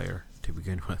 2 player to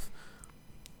begin with.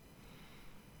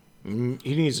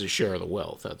 He needs to share the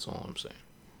wealth. That's all I'm saying.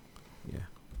 Yeah.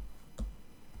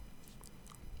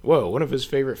 Whoa! One of his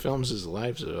favorite films is The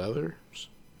Lives of Others.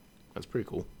 That's pretty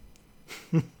cool.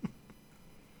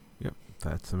 Yep,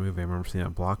 that's a movie I remember seeing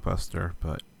on Blockbuster,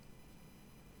 but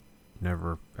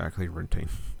never actually renting.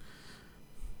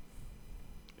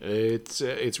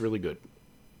 It's really good.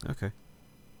 Okay.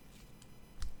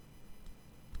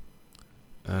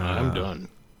 I'm done.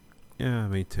 Yeah,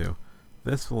 me too.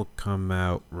 This will come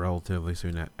out relatively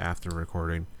soon after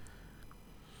recording.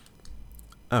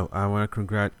 Oh, I want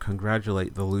to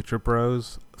congratulate the Lucha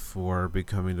Bros for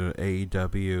becoming the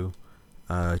AEW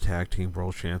Tag Team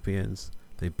World Champions.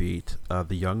 They beat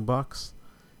the Young Bucks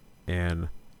in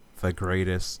the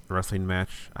greatest wrestling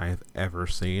match I have ever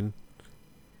seen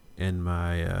in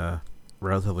my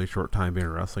relatively short time being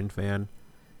a wrestling fan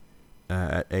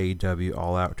at AEW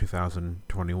All Out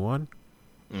 2021.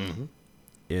 Mm-hmm.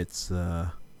 It's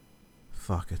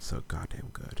it's so goddamn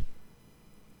good.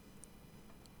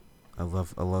 I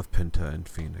love Penta and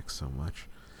Phoenix so much.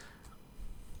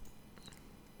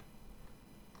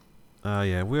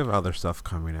 Yeah, we have other stuff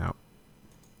coming out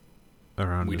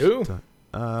around. We do.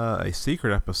 A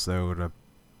secret episode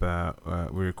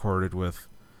about we recorded with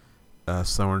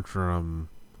someone from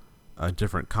a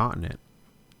different continent,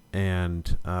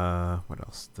 and what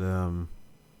else? The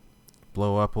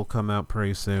Blow Up will come out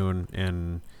pretty soon,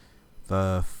 and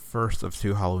the first of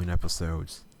 2 Halloween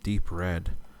episodes, Deep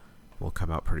Red, will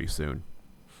come out pretty soon.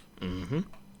 Mm-hmm.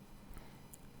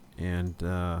 And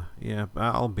yeah,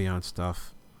 I'll be on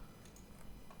stuff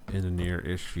in the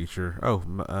near-ish future. Oh,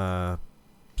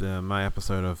 my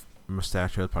episode of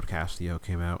Mustachio Podcastio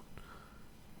came out,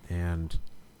 and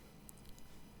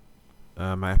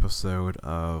my episode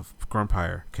of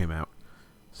Grumpire came out.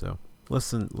 So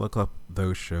look up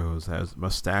those shows as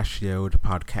Mustachioed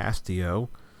Podcastio.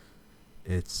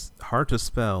 It's hard to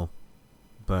spell,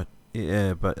 but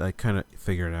I kind of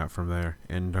figured it out from there.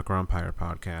 And the Grumpire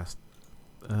podcast.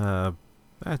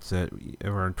 That's it.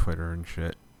 We're on Twitter and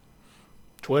shit.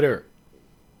 Twitter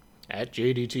at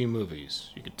JDT Movies.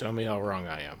 You can tell me how wrong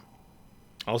I am.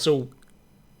 Also,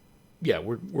 yeah,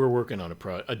 we're working on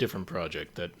a different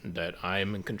project that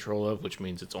I'm in control of, which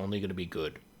means it's only going to be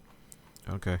good.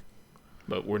 Okay.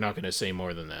 But we're not going to say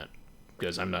more than that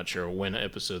because I'm not sure when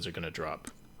episodes are going to drop.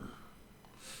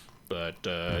 But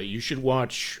you should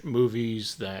watch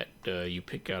movies that you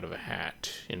pick out of a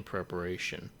hat in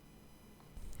preparation.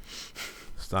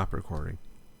 Stop recording.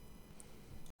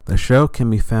 The show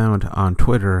can be found on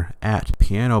Twitter at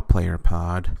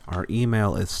PianoPlayerPod. Our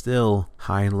email is still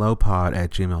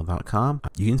highandlowpod@gmail.com.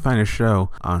 You can find the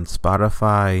show on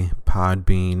Spotify,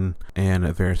 Podbean, and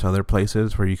various other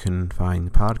places where you can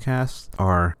find podcasts.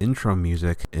 Our intro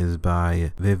music is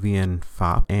by Vivian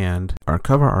Fopp, and our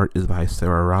cover art is by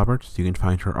Sarah Roberts. You can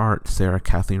find her art at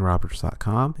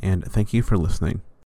sarahkathleenroberts.com, and thank you for listening.